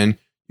acquisition.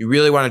 You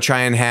really want to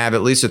try and have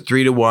at least a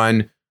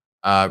 3-to-1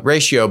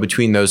 ratio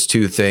between those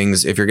two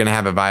things if you're going to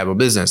have a viable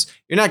business.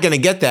 You're not going to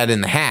get that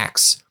in the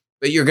hacks,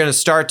 but you're going to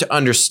start to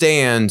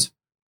understand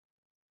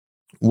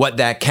what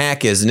that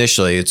CAC is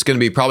initially. It's going to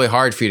be probably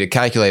hard for you to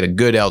calculate a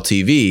good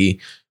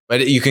LTV,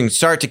 but you can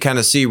start to kind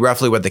of see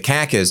roughly what the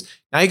CAC is.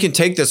 Now you can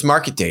take this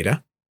market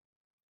data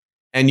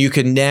and you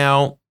can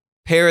now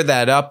pair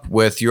that up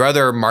with your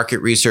other market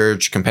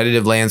research,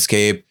 competitive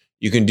landscape.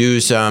 You can do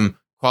some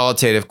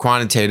qualitative,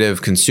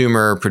 quantitative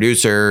consumer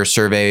producer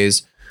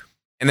surveys.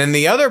 And then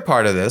the other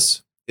part of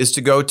this is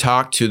to go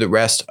talk to the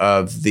rest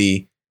of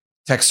the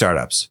tech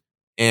startups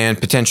and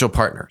potential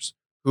partners.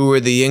 Who are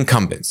the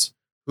incumbents?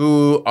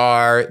 Who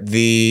are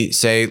the,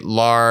 say,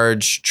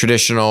 large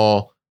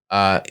traditional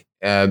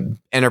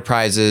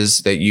enterprises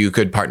that you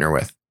could partner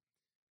with?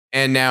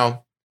 And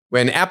now,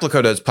 when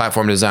Applico does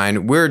platform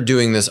design, we're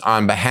doing this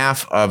on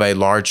behalf of a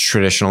large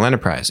traditional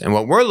enterprise. And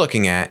what we're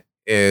looking at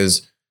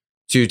is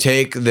to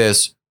take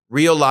this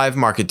real live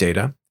market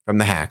data from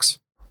the hacks,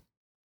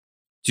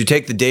 to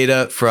take the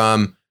data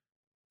from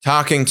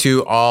talking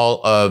to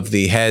all of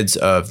the heads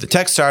of the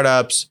tech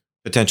startups,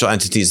 potential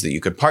entities that you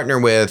could partner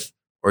with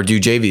or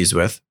do JVs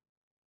with,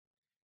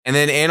 and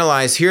then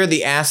analyze, here are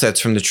the assets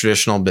from the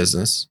traditional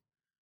business.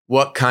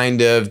 What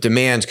kind of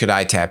demand could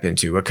I tap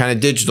into? What kind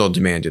of digital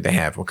demand do they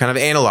have? What kind of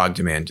analog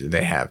demand do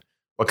they have?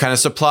 What kind of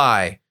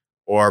supply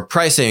or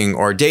pricing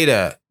or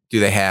data do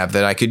they have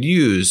that I could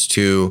use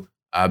to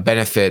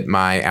benefit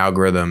my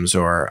algorithms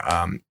or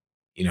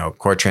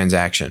core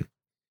transaction?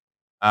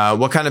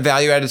 What kind of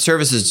value-added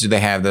services do they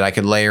have that I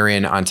could layer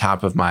in on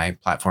top of my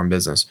platform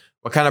business?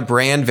 What kind of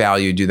brand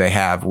value do they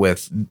have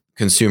with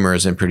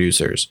consumers and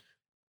producers?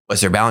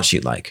 What's their balance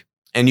sheet like?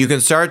 And you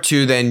can start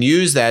to then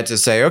use that to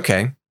say,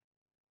 okay,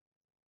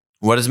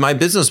 what does my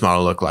business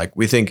model look like?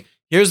 We think,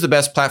 here's the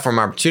best platform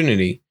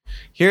opportunity.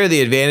 Here are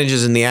the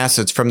advantages and the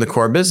assets from the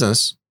core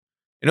business.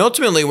 And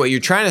ultimately, what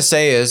you're trying to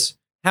say is,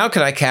 how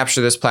could I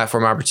capture this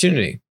platform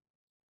opportunity?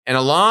 And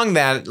along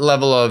that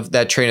level of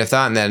that train of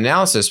thought and that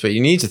analysis, what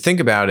you need to think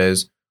about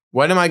is,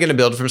 what am I going to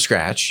build from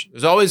scratch?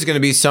 There's always going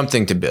to be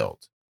something to build.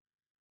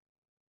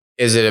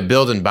 Is it a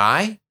build and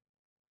buy?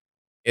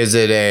 Is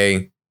it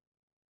a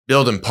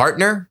build and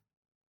partner?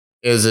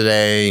 Is it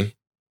a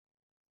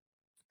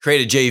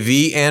create a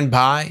JV and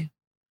buy?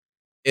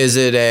 Is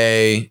it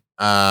a,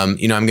 I'm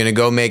going to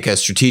go make a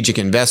strategic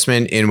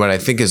investment in what I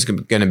think is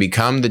going to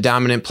become the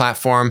dominant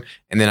platform,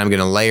 and then I'm going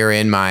to layer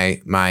in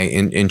my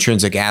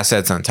intrinsic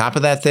assets on top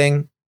of that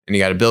thing, and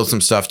you got to build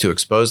some stuff to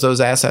expose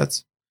those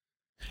assets?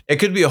 It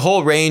could be a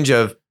whole range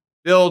of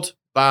build,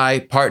 buy,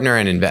 partner,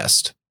 and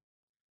invest.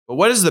 But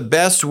what is the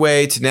best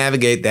way to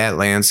navigate that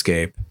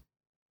landscape?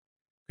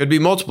 Could be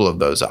multiple of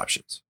those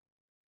options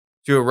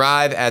to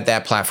arrive at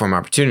that platform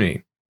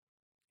opportunity.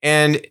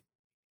 And,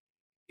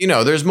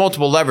 there's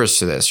multiple levers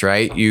to this,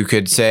 right? You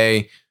could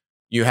say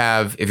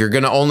if you're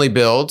going to only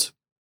build,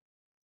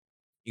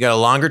 you got a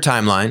longer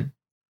timeline,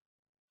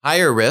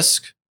 higher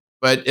risk,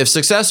 but if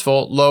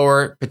successful,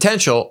 lower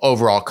potential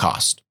overall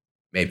cost,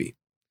 maybe.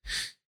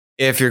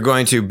 If you're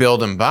going to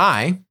build and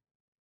buy,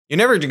 you're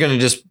never going to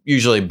just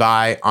usually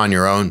buy on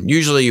your own.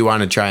 Usually you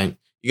want to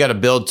you got to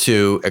build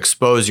to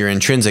expose your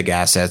intrinsic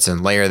assets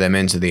and layer them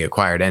into the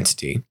acquired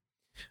entity.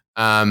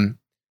 But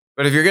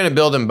if you're going to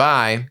build and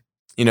buy,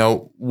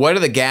 what are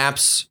the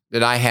gaps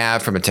that I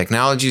have from a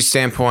technology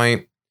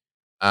standpoint?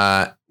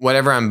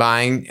 Whatever I'm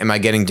buying, am I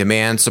getting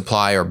demand,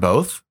 supply, or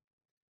both?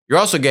 You're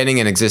also getting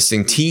an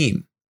existing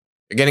team.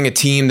 You're getting a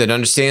team that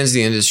understands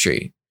the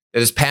industry,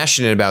 that is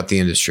passionate about the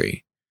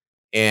industry.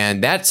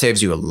 And that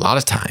saves you a lot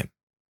of time.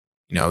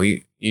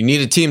 You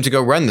need a team to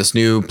go run this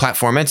new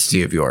platform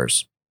entity of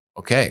yours.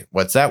 Okay,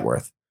 what's that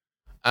worth?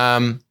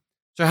 So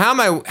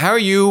how are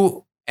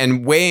you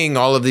and weighing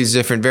all of these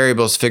different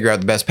variables to figure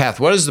out the best path?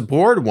 What does the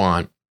board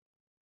want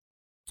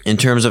in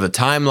terms of a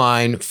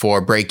timeline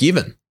for break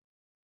even?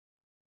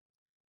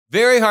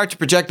 Very hard to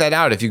project that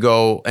out if you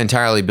go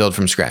entirely build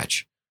from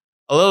scratch.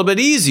 a little bit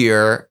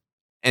easier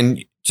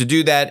and to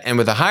do that and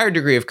with a higher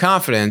degree of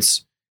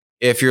confidence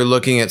if you're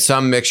looking at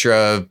some mixture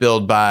of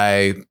build,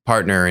 buy,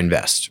 partner,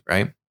 invest,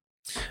 right?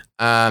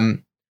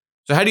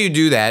 So how do you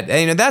do that?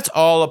 And, that's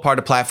all a part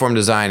of platform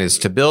design, is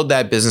to build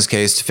that business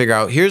case, to figure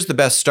out here's the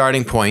best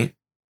starting point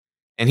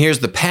and here's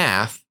the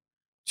path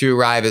to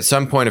arrive at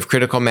some point of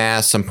critical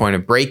mass, some point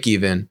of break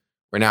even,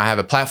 where now I have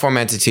a platform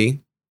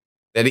entity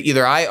that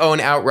either I own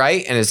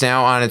outright and is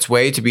now on its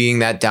way to being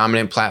that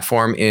dominant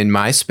platform in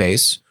my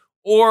space,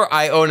 or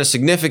I own a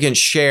significant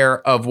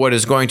share of what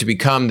is going to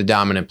become the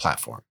dominant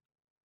platform.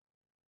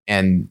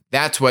 And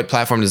that's what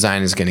platform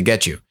design is going to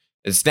get you.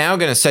 It's now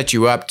going to set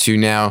you up to,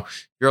 now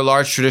you're a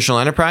large traditional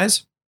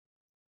enterprise,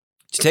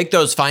 to take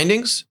those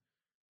findings,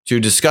 to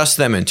discuss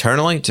them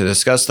internally, to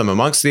discuss them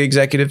amongst the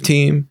executive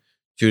team,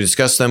 to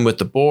discuss them with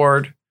the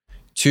board,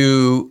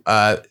 to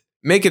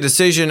make a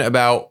decision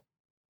about,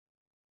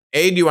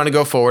 A, do you want to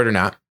go forward or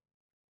not?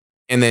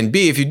 And then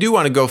B, if you do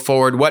want to go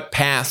forward, what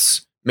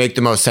paths make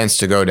the most sense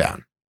to go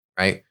down,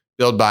 right?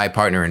 Build, buy,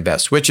 partner,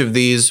 invest. Which of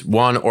these,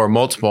 one or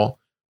multiple,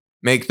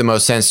 make the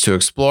most sense to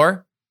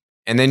explore?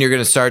 And then you're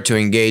going to start to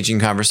engage in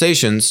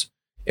conversations.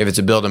 If it's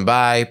a build and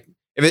buy,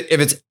 if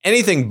it's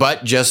anything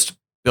but just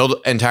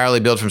entirely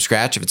build from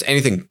scratch, if it's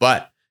anything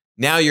but,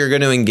 now you're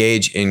going to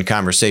engage in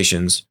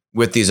conversations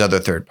with these other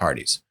third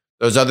parties.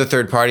 Those other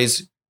third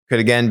parties could,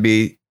 again,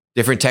 be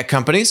different tech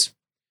companies.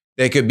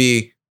 They could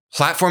be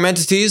platform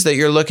entities that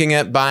you're looking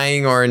at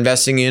buying or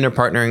investing in or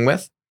partnering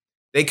with.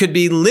 They could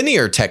be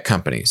linear tech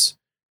companies.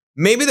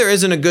 Maybe there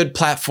isn't a good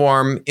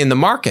platform in the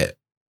market,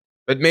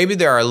 but maybe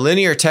there are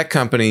linear tech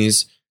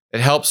companies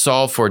that help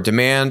solve for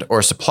demand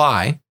or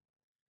supply,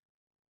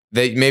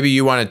 that maybe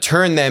you want to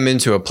turn them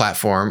into a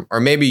platform, or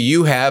maybe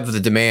you have the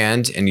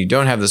demand and you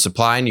don't have the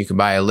supply, and you can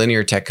buy a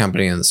linear tech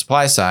company on the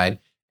supply side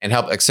and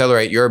help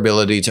accelerate your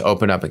ability to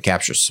open up and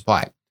capture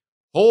supply.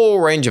 Whole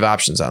range of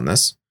options on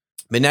this.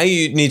 But now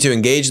you need to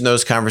engage in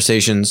those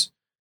conversations,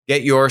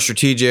 get your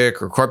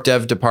strategic or corp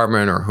dev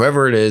department or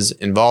whoever it is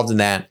involved in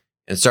that,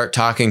 and start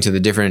talking to the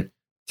different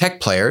tech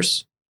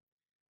players,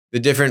 the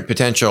different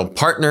potential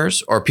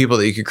partners or people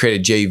that you could create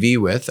a JV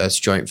with. That's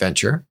joint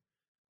venture.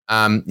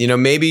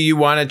 Maybe you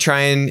want to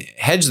try and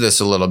hedge this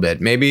a little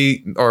bit.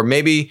 Maybe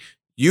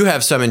you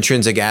have some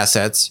intrinsic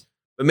assets,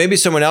 but maybe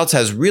someone else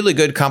has really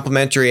good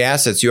complementary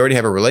assets. You already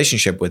have a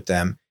relationship with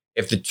them.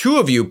 If the two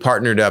of you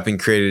partnered up and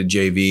created a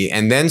JV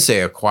and then,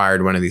 say,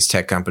 acquired one of these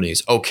tech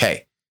companies,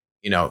 okay,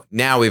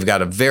 now we've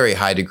got a very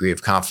high degree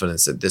of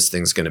confidence that this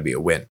thing's going to be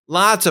a win.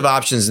 Lots of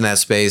options in that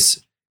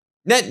space.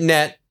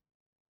 Net,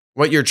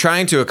 what you're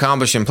trying to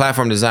accomplish in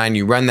platform design,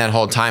 you run that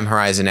whole time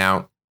horizon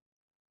out,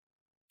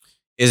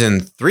 is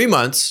in 3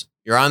 months,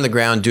 you're on the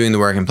ground doing the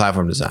work in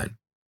platform design.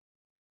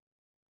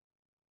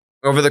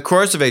 Over the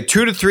course of a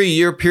 2 to 3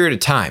 year period of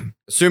time,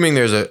 assuming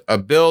there's a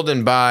build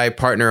and buy,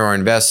 partner, or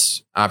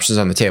invest options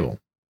on the table,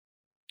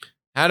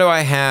 how do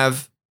I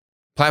have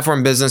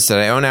platform business that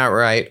I own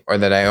outright or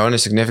that I own a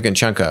significant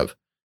chunk of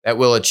that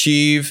will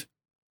achieve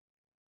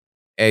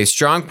a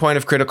strong point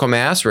of critical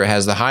mass where it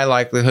has the high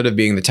likelihood of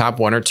being the top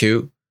 1 or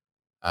 2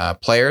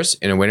 players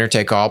in a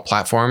winner-take-all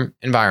platform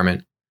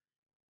environment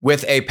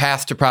with a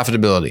path to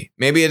profitability?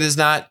 Maybe it is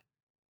not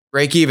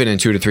break even in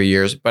 2 to 3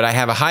 years, but I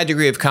have a high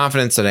degree of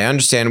confidence that I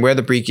understand where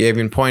the break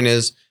even point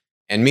is,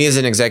 and me as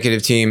an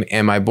executive team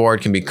and my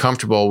board can be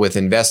comfortable with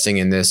investing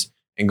in this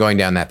and going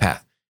down that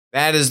path.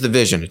 That is the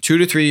vision, a 2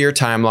 to 3 year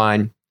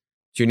timeline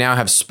to now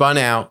have spun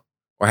out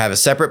or have a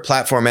separate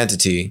platform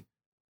entity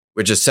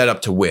which is set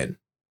up to win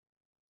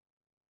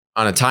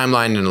on a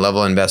timeline and a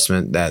level of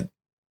investment that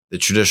the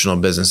traditional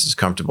business is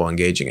comfortable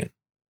engaging in.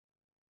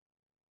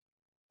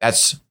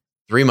 That's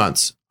 3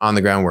 months on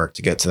the ground work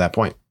to get to that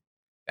point.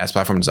 That's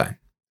platform design.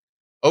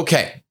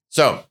 Okay,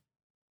 so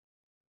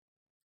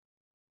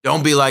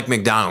don't be like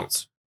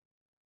McDonald's.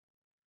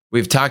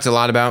 We've talked a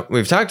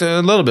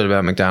little bit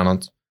about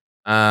McDonald's.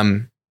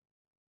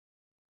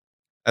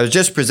 I was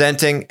just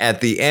presenting at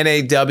the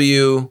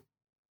NAW,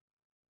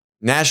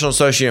 National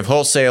Association of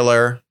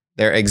Wholesaler,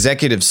 their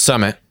executive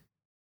summit.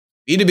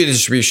 B2B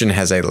distribution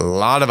has a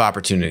lot of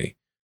opportunity.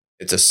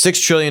 It's a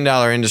 $6 trillion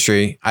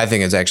industry. I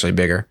think it's actually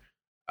bigger.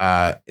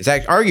 It's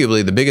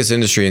arguably the biggest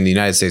industry in the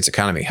United States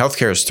economy.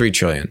 Healthcare is $3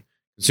 trillion.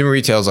 Consumer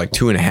retail is like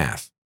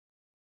 $2.5.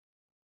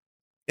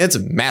 It's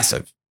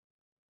massive.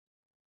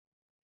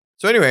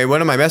 So anyway,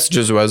 one of my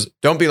messages was,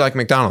 don't be like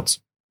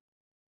McDonald's.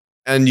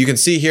 And you can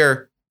see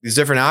here these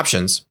different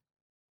options: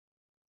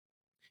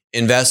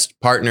 invest,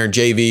 partner,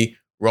 JV,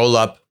 roll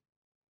up,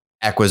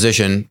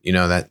 acquisition.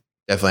 That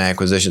definitely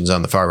acquisitions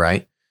on the far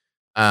right,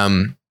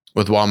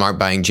 with Walmart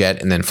buying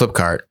Jet and then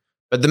Flipkart.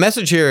 But the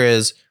message here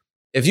is,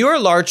 if you're a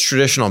large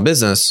traditional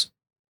business,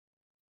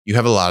 you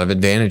have a lot of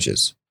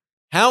advantages.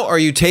 How are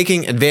you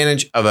taking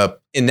advantage of an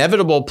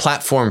inevitable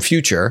platform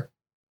future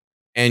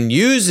and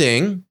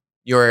using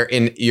your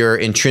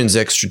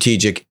intrinsic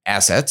strategic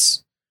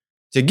assets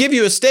to give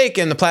you a stake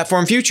in the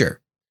platform future?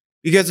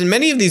 Because in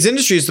many of these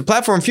industries, the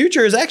platform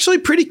future is actually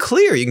pretty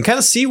clear. You can kind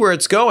of see where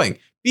it's going.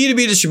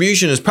 B2B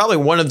distribution is probably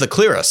one of the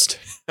clearest.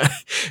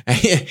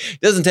 It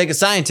doesn't take a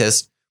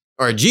scientist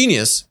or a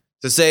genius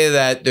to say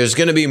that there's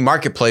going to be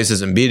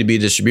marketplaces and B2B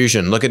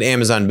distribution. Look at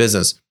Amazon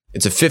Business.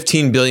 It's a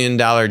 $15 billion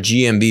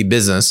GMV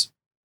business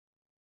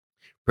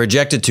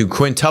projected to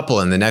quintuple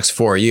in the next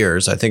 4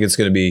 years. I think it's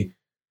going to be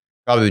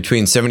probably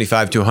between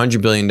 $75 to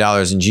 $100 billion in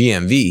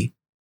GMV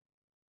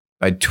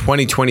by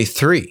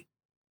 2023.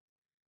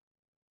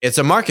 It's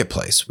a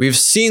marketplace. We've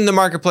seen the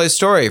marketplace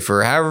story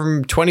for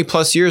however 20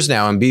 plus years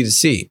now in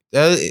B2C.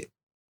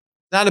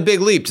 Not a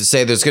big leap to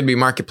say there's going to be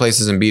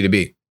marketplaces in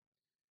B2B.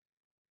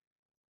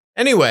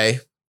 Anyway,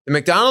 the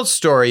McDonald's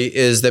story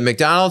is that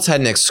McDonald's had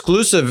an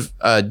exclusive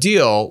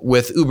deal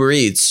with Uber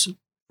Eats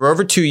for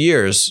over 2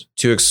 years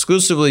to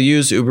exclusively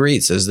use Uber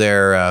Eats as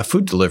their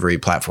food delivery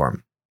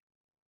platform.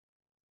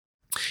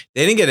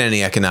 They didn't get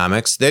any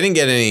economics. They didn't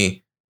get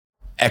any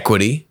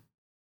equity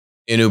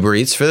in Uber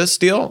Eats for this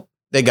deal.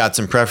 They got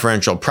some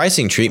preferential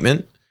pricing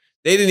treatment.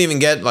 They didn't even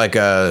get like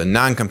a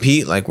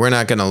non-compete, like we're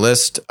not going to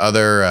list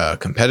other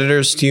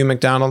competitors to you,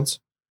 McDonald's,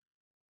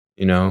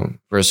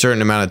 for a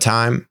certain amount of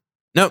time.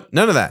 Nope,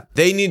 none of that.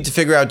 They needed to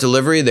figure out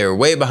delivery. They were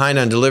way behind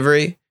on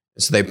delivery.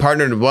 So they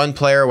partnered with one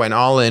player, went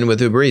all in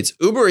with Uber Eats.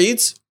 Uber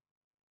Eats,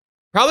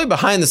 probably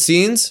behind the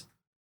scenes,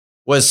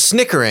 was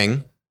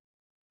snickering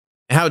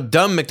at how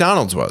dumb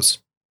McDonald's was.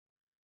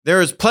 There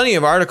was plenty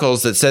of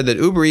articles that said that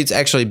Uber Eats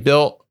actually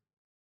built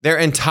their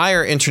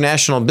entire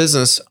international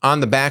business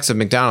on the backs of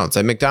McDonald's.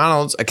 And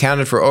McDonald's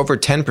accounted for over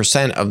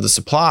 10% of the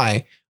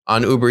supply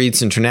on Uber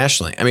Eats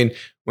internationally. I mean,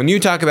 when you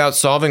talk about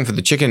solving for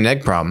the chicken and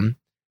egg problem,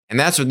 and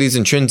that's what these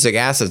intrinsic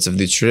assets of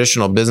these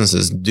traditional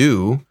businesses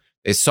do,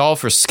 they solve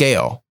for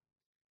scale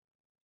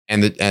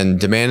and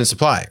demand and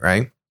supply,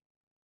 right?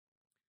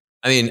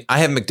 I mean, I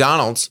have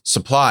McDonald's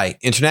supply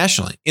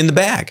internationally in the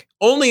bag,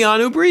 only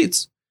on Uber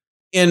Eats.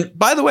 And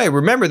by the way,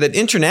 remember that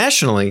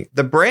internationally,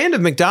 the brand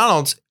of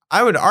McDonald's,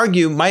 I would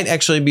argue, might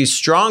actually be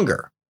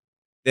stronger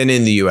than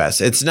in the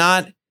US. It's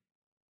not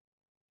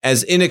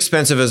as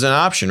inexpensive as an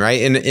option,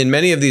 right? In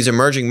many of these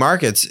emerging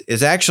markets,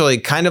 it's actually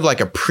kind of like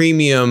a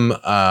premium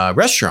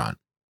restaurant,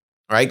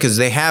 right? Because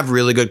they have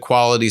really good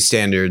quality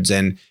standards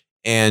and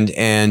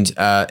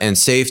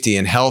safety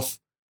and health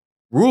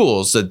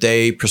rules that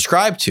they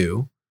prescribe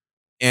to.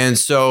 And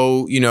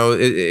so,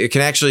 it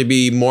can actually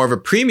be more of a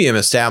premium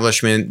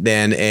establishment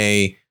than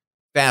a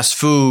fast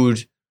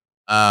food,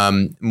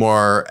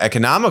 more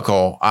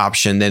economical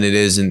option than it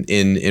is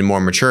in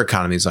more mature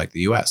economies like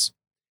the US.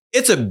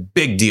 It's a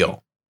big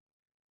deal.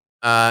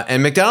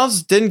 And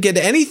McDonald's didn't get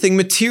anything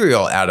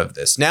material out of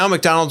this. Now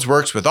McDonald's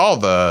works with all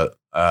the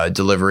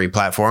delivery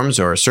platforms,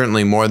 or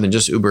certainly more than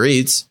just Uber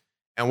Eats.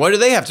 And what do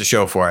they have to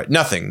show for it?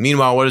 Nothing.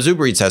 Meanwhile, what does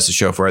Uber Eats has to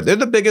show for it? They're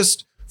the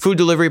biggest food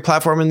delivery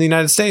platform in the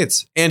United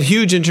States and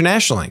huge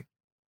internationally.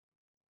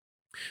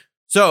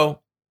 So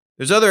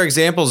there's other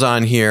examples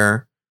on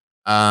here,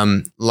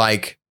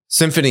 like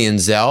Symphony and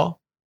Zelle.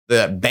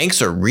 The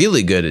banks are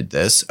really good at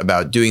this,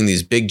 about doing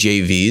these big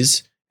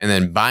JVs and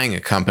then buying a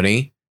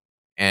company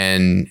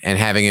and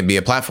having it be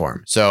a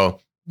platform. So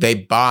they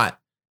bought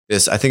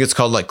this, I think it's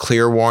called like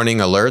Clear Warning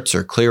Alerts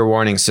or Clear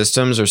Warning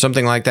Systems or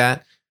something like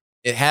that.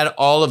 It had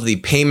all of the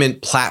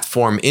payment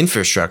platform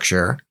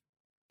infrastructure,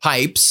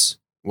 pipes,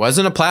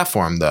 wasn't a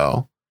platform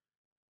though.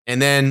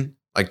 And then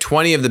like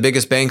 20 of the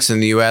biggest banks in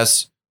the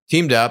US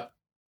teamed up,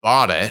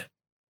 bought it,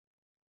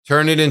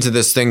 turned it into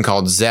this thing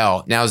called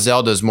Zelle. Now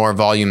Zelle does more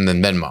volume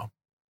than Venmo. I'd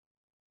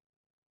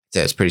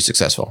say it's pretty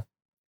successful.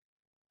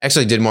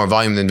 Actually did more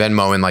volume than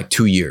Venmo in like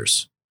 2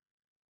 years.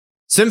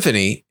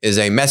 Symphony is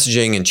a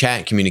messaging and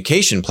chat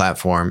communication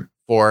platform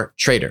for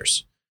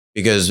traders,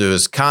 because it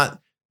was that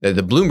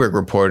the Bloomberg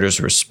reporters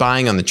were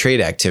spying on the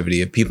trade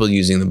activity of people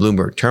using the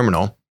Bloomberg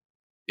terminal.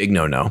 Big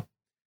no-no.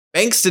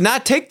 Banks did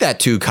not take that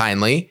too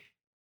kindly.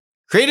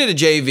 Created a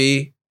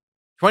JV,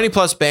 20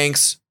 plus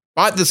banks,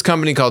 bought this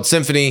company called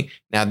Symphony.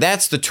 Now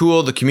that's the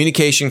tool, the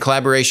communication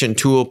collaboration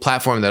tool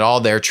platform that all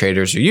their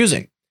traders are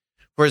using.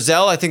 For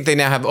Zelle, I think they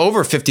now have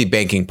over 50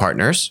 banking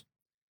partners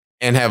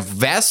and have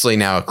vastly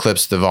now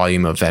eclipsed the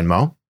volume of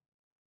Venmo.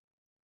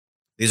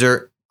 These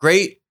are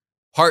great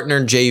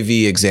partner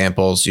JV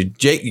examples. You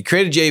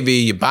create a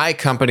JV, you buy a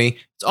company.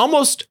 It's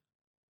almost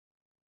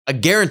a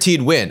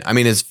guaranteed win. I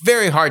mean, it's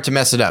very hard to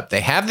mess it up.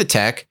 They have the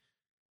tech.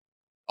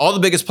 All the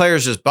biggest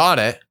players just bought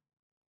it.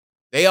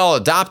 They all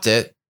adopt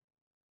it.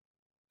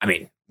 I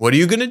mean, what are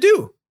you going to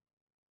do?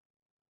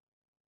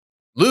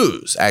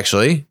 Lose,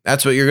 actually.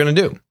 That's what you're going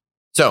to do.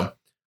 So,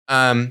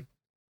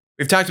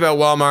 we've talked about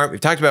Walmart. We've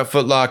talked about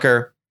Foot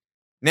Locker.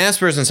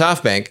 Naspers and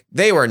SoftBank,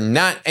 they were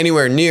not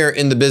anywhere near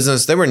in the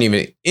business. They weren't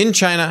even in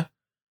China.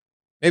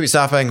 Maybe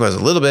SoftBank was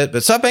a little bit,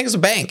 but SoftBank is a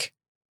bank.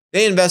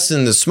 They invested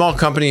in this small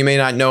company you may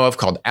not know of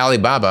called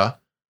Alibaba,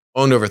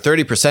 owned over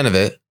 30% of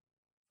it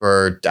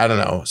for, I don't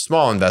know,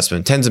 small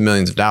investment, tens of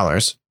millions of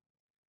dollars,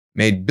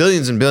 made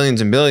billions and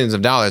billions and billions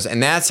of dollars.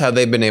 And that's how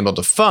they've been able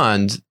to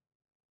fund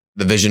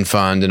the Vision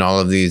Fund and all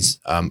of these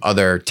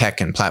other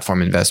tech and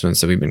platform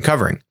investments that we've been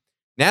covering.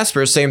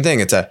 Naspers, same thing.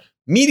 It's a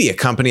media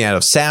company out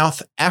of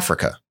South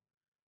Africa.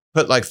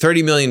 Put like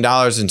 $30 million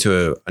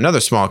into another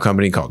small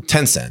company called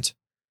Tencent.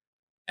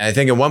 And I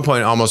think at one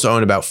point almost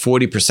owned about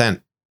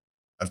 40%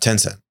 of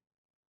Tencent.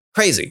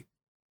 Crazy.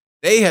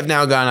 They have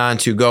now gone on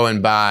to go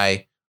and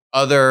buy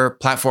other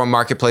platform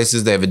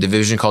marketplaces. They have a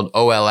division called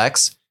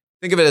OLX.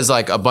 Think of it as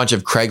like a bunch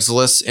of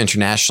Craigslist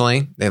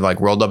internationally. They've like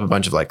rolled up a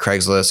bunch of like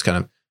Craigslist kind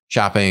of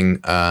shopping,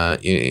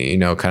 kind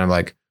of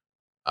like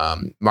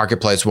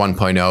marketplace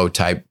 1.0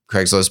 type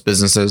Craigslist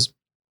businesses.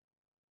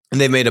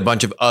 And they've made a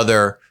bunch of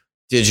other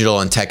digital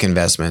and tech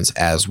investments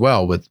as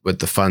well with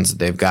the funds that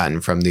they've gotten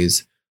from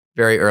these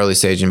very early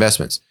stage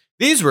investments.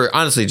 These were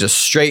honestly just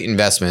straight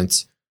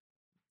investments.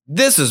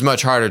 This is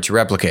much harder to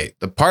replicate.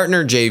 The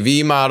partner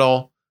JV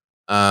model,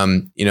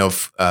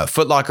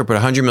 Foot Locker put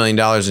 $100 million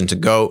into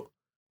GOAT,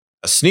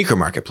 a sneaker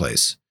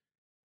marketplace.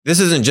 This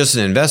isn't just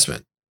an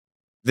investment.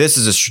 This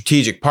is a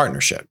strategic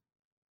partnership.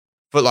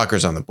 Foot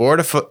Locker's on the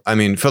board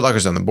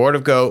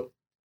of GOAT.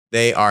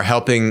 They are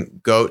helping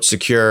GOAT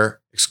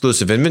secure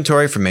exclusive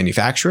inventory from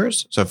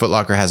manufacturers. So Foot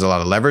Locker has a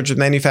lot of leverage with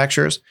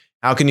manufacturers.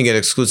 How can you get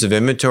exclusive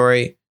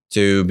inventory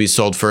to be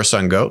sold first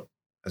on GOAT?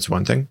 That's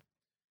one thing.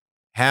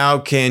 How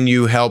can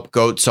you help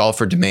GOAT solve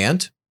for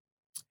demand?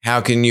 How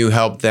can you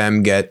help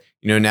them get,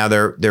 now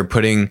they're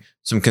putting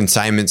some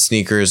consignment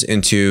sneakers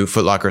into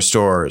Foot Locker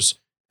stores.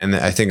 And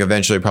I think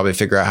eventually probably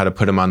figure out how to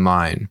put them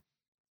online.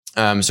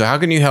 So how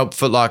can you help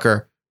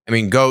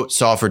GOAT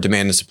solve for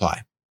demand and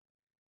supply?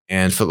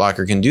 And Foot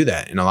Locker can do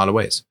that in a lot of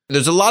ways.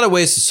 There's a lot of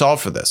ways to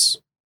solve for this.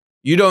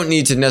 You don't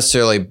need to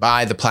necessarily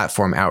buy the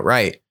platform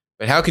outright,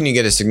 but how can you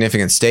get a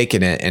significant stake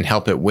in it and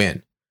help it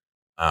win?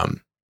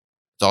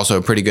 It's also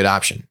a pretty good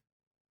option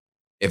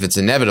if it's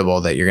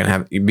inevitable that you're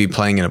going to be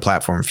playing in a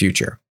platform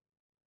future.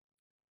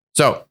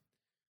 So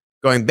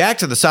going back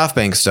to the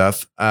SoftBank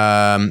stuff,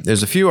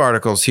 there's a few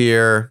articles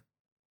here.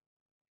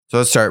 So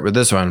let's start with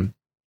this one.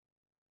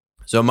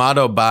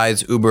 Zomato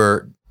buys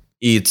Uber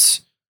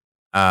Eats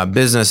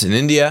business in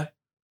India.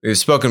 We've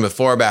spoken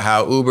before about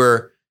how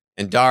Uber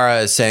and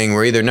Dara is saying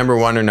we're either number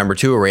one or number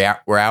two, or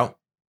we're out.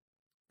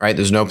 Right?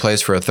 There's no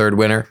place for a third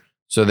winner.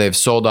 So they've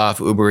sold off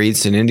Uber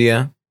Eats in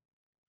India.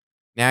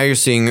 Now you're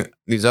seeing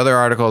these other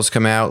articles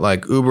come out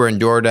like Uber and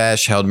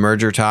DoorDash held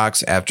merger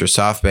talks after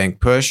SoftBank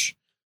push.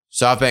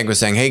 SoftBank was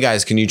saying, hey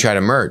guys, can you try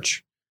to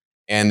merge?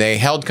 And they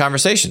held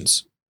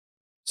conversations.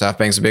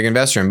 SoftBank's a big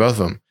investor in both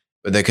of them,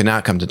 but they could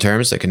not come to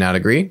terms. They could not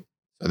agree.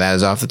 So that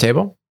is off the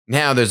table.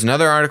 Now there's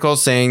another article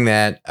saying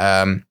that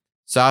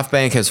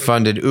SoftBank has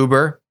funded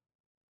Uber,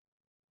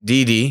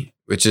 Didi,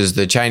 which is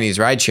the Chinese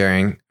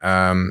ride-sharing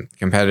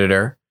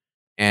competitor,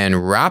 and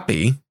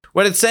Rappi.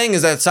 What it's saying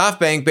is that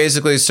SoftBank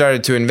basically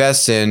started to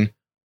invest in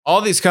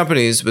all these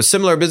companies with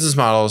similar business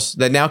models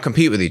that now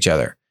compete with each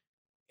other.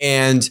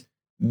 And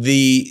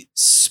the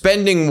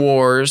spending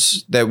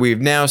wars that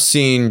we've now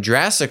seen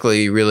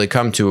drastically really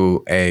come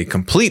to a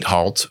complete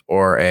halt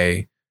or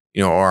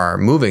are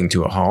moving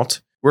to a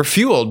halt were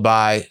fueled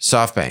by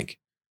SoftBank.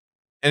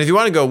 And if you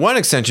want to go one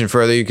extension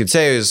further, you could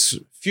say it was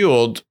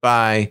fueled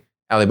by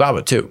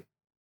Alibaba too,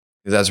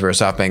 because that's where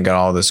SoftBank got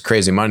all this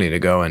crazy money to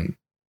go and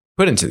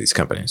put into these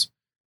companies.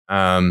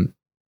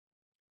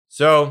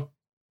 So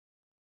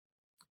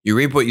you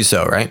reap what you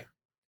sow, right?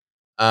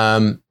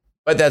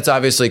 But that's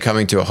obviously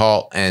coming to a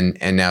halt, and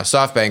now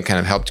SoftBank kind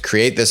of helped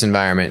create this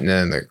environment, and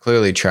then they're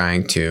clearly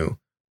trying to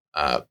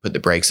put the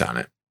brakes on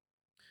it.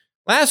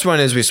 Last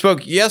one is we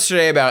spoke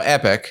yesterday about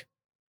Epic,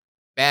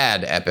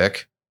 bad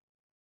Epic,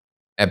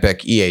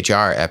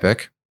 EHR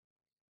Epic.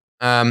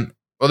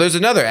 Well, there's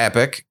another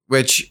Epic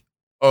which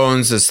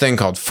owns this thing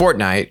called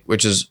Fortnite,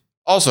 which is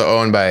also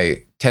owned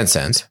by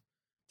Tencent.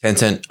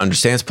 Tencent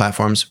understands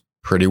platforms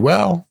pretty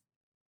well.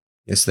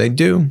 Yes, they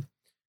do.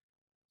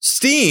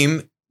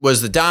 Steam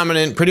was the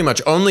dominant, pretty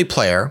much only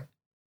player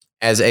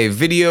as a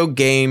video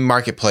game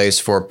marketplace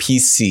for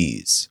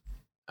PCs.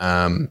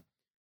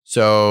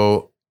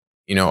 So,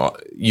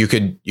 you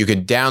could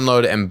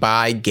download and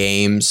buy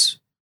games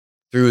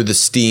through the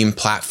Steam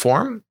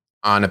platform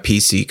on a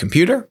PC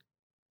computer.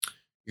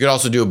 You could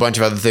also do a bunch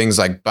of other things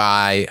like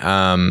buy,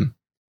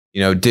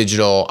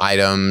 digital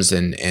items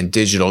and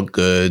digital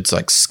goods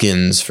like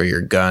skins for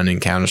your gun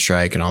in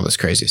Counter-Strike and all this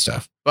crazy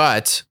stuff.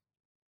 But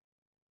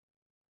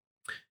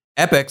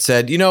Epic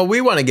said,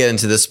 we want to get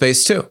into this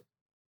space too.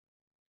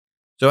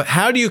 So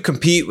how do you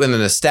compete with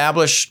an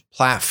established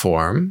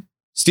platform?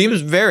 Steam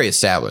is very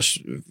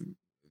established,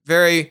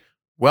 very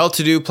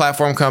well-to-do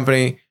platform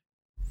company,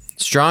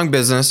 strong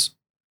business.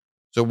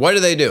 So what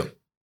do?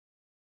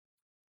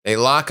 They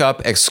lock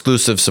up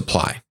exclusive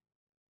supply.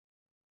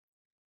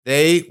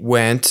 They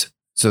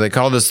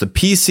call this the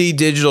PC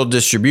digital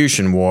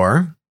distribution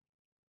war.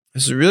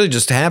 This has really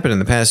just happened in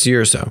the past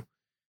year or so.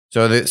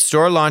 So the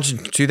store launched in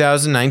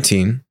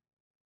 2019,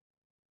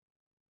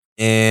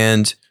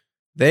 and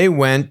they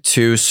went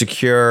to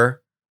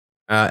secure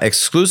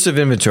exclusive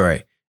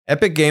inventory.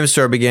 Epic Game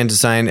Store began to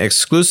sign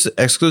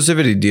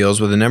exclusivity deals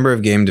with a number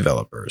of game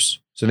developers.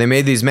 So they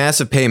made these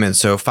massive payments.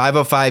 So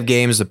 505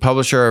 Games, the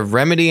publisher of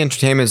Remedy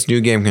Entertainment's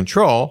new game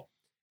Control,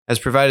 has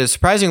provided a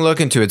surprising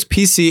look into its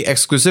PC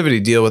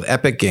exclusivity deal with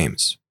Epic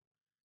Games.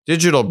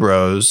 Digital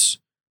Bros,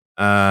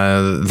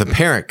 the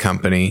parent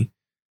company,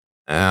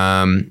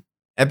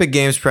 Epic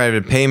Games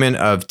provided a payment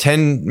of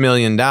 $10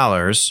 million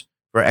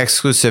for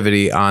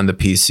exclusivity on the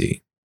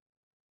PC.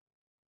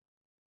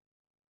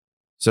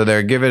 So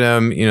they're giving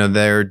them,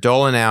 they're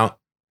doling out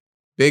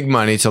big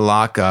money to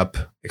lock up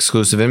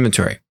exclusive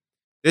inventory.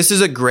 This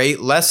is a great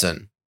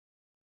lesson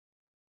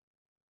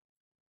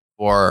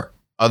for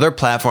other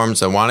platforms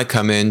that want to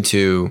come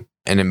into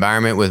an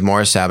environment with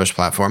more established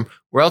platform.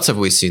 Where else have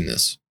we seen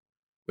this?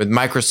 With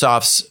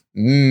Microsoft's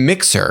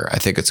Mixer, I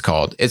think it's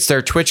called. It's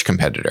their Twitch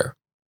competitor.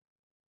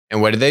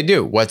 And what did they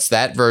do? What's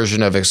that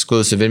version of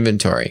exclusive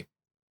inventory?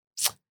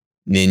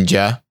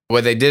 Ninja.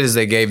 What they did is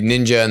they gave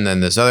Ninja and then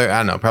this other, I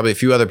don't know, probably a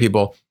few other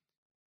people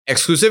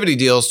exclusivity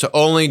deals to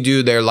only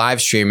do their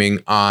live streaming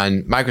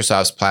on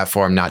Microsoft's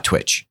platform, not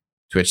Twitch.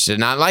 Twitch did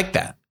not like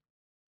that.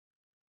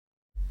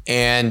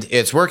 And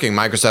it's working.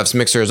 Microsoft's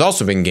Mixer has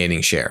also been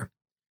gaining share.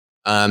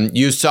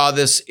 You saw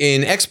this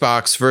in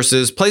Xbox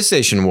versus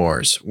PlayStation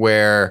Wars,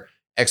 where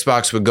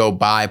Xbox would go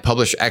buy,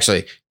 publish.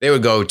 Actually, they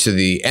would go to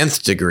the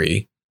nth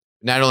degree.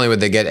 Not only would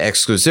they get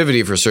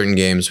exclusivity for certain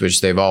games,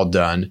 which they've all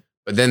done,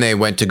 but then they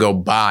went to go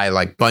buy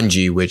like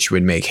Bungie, which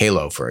would make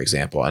Halo, for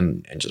example,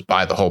 and just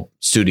buy the whole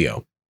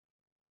studio.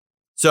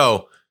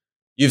 So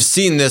you've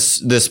seen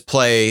this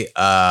play,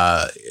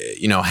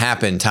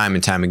 happen time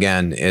and time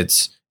again.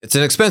 It's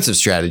an expensive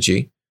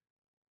strategy,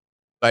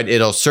 but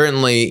it'll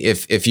certainly,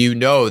 if you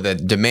know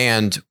that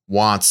demand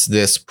wants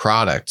this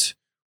product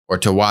or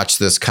to watch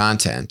this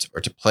content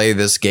or to play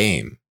this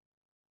game,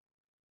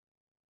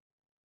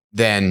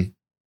 then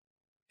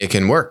it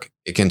can work.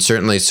 It can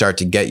certainly start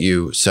to get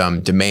you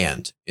some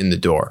demand in the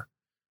door.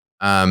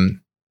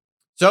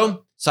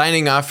 So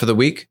signing off for the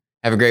week.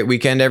 Have a great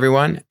weekend,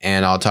 everyone,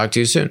 and I'll talk to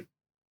you soon.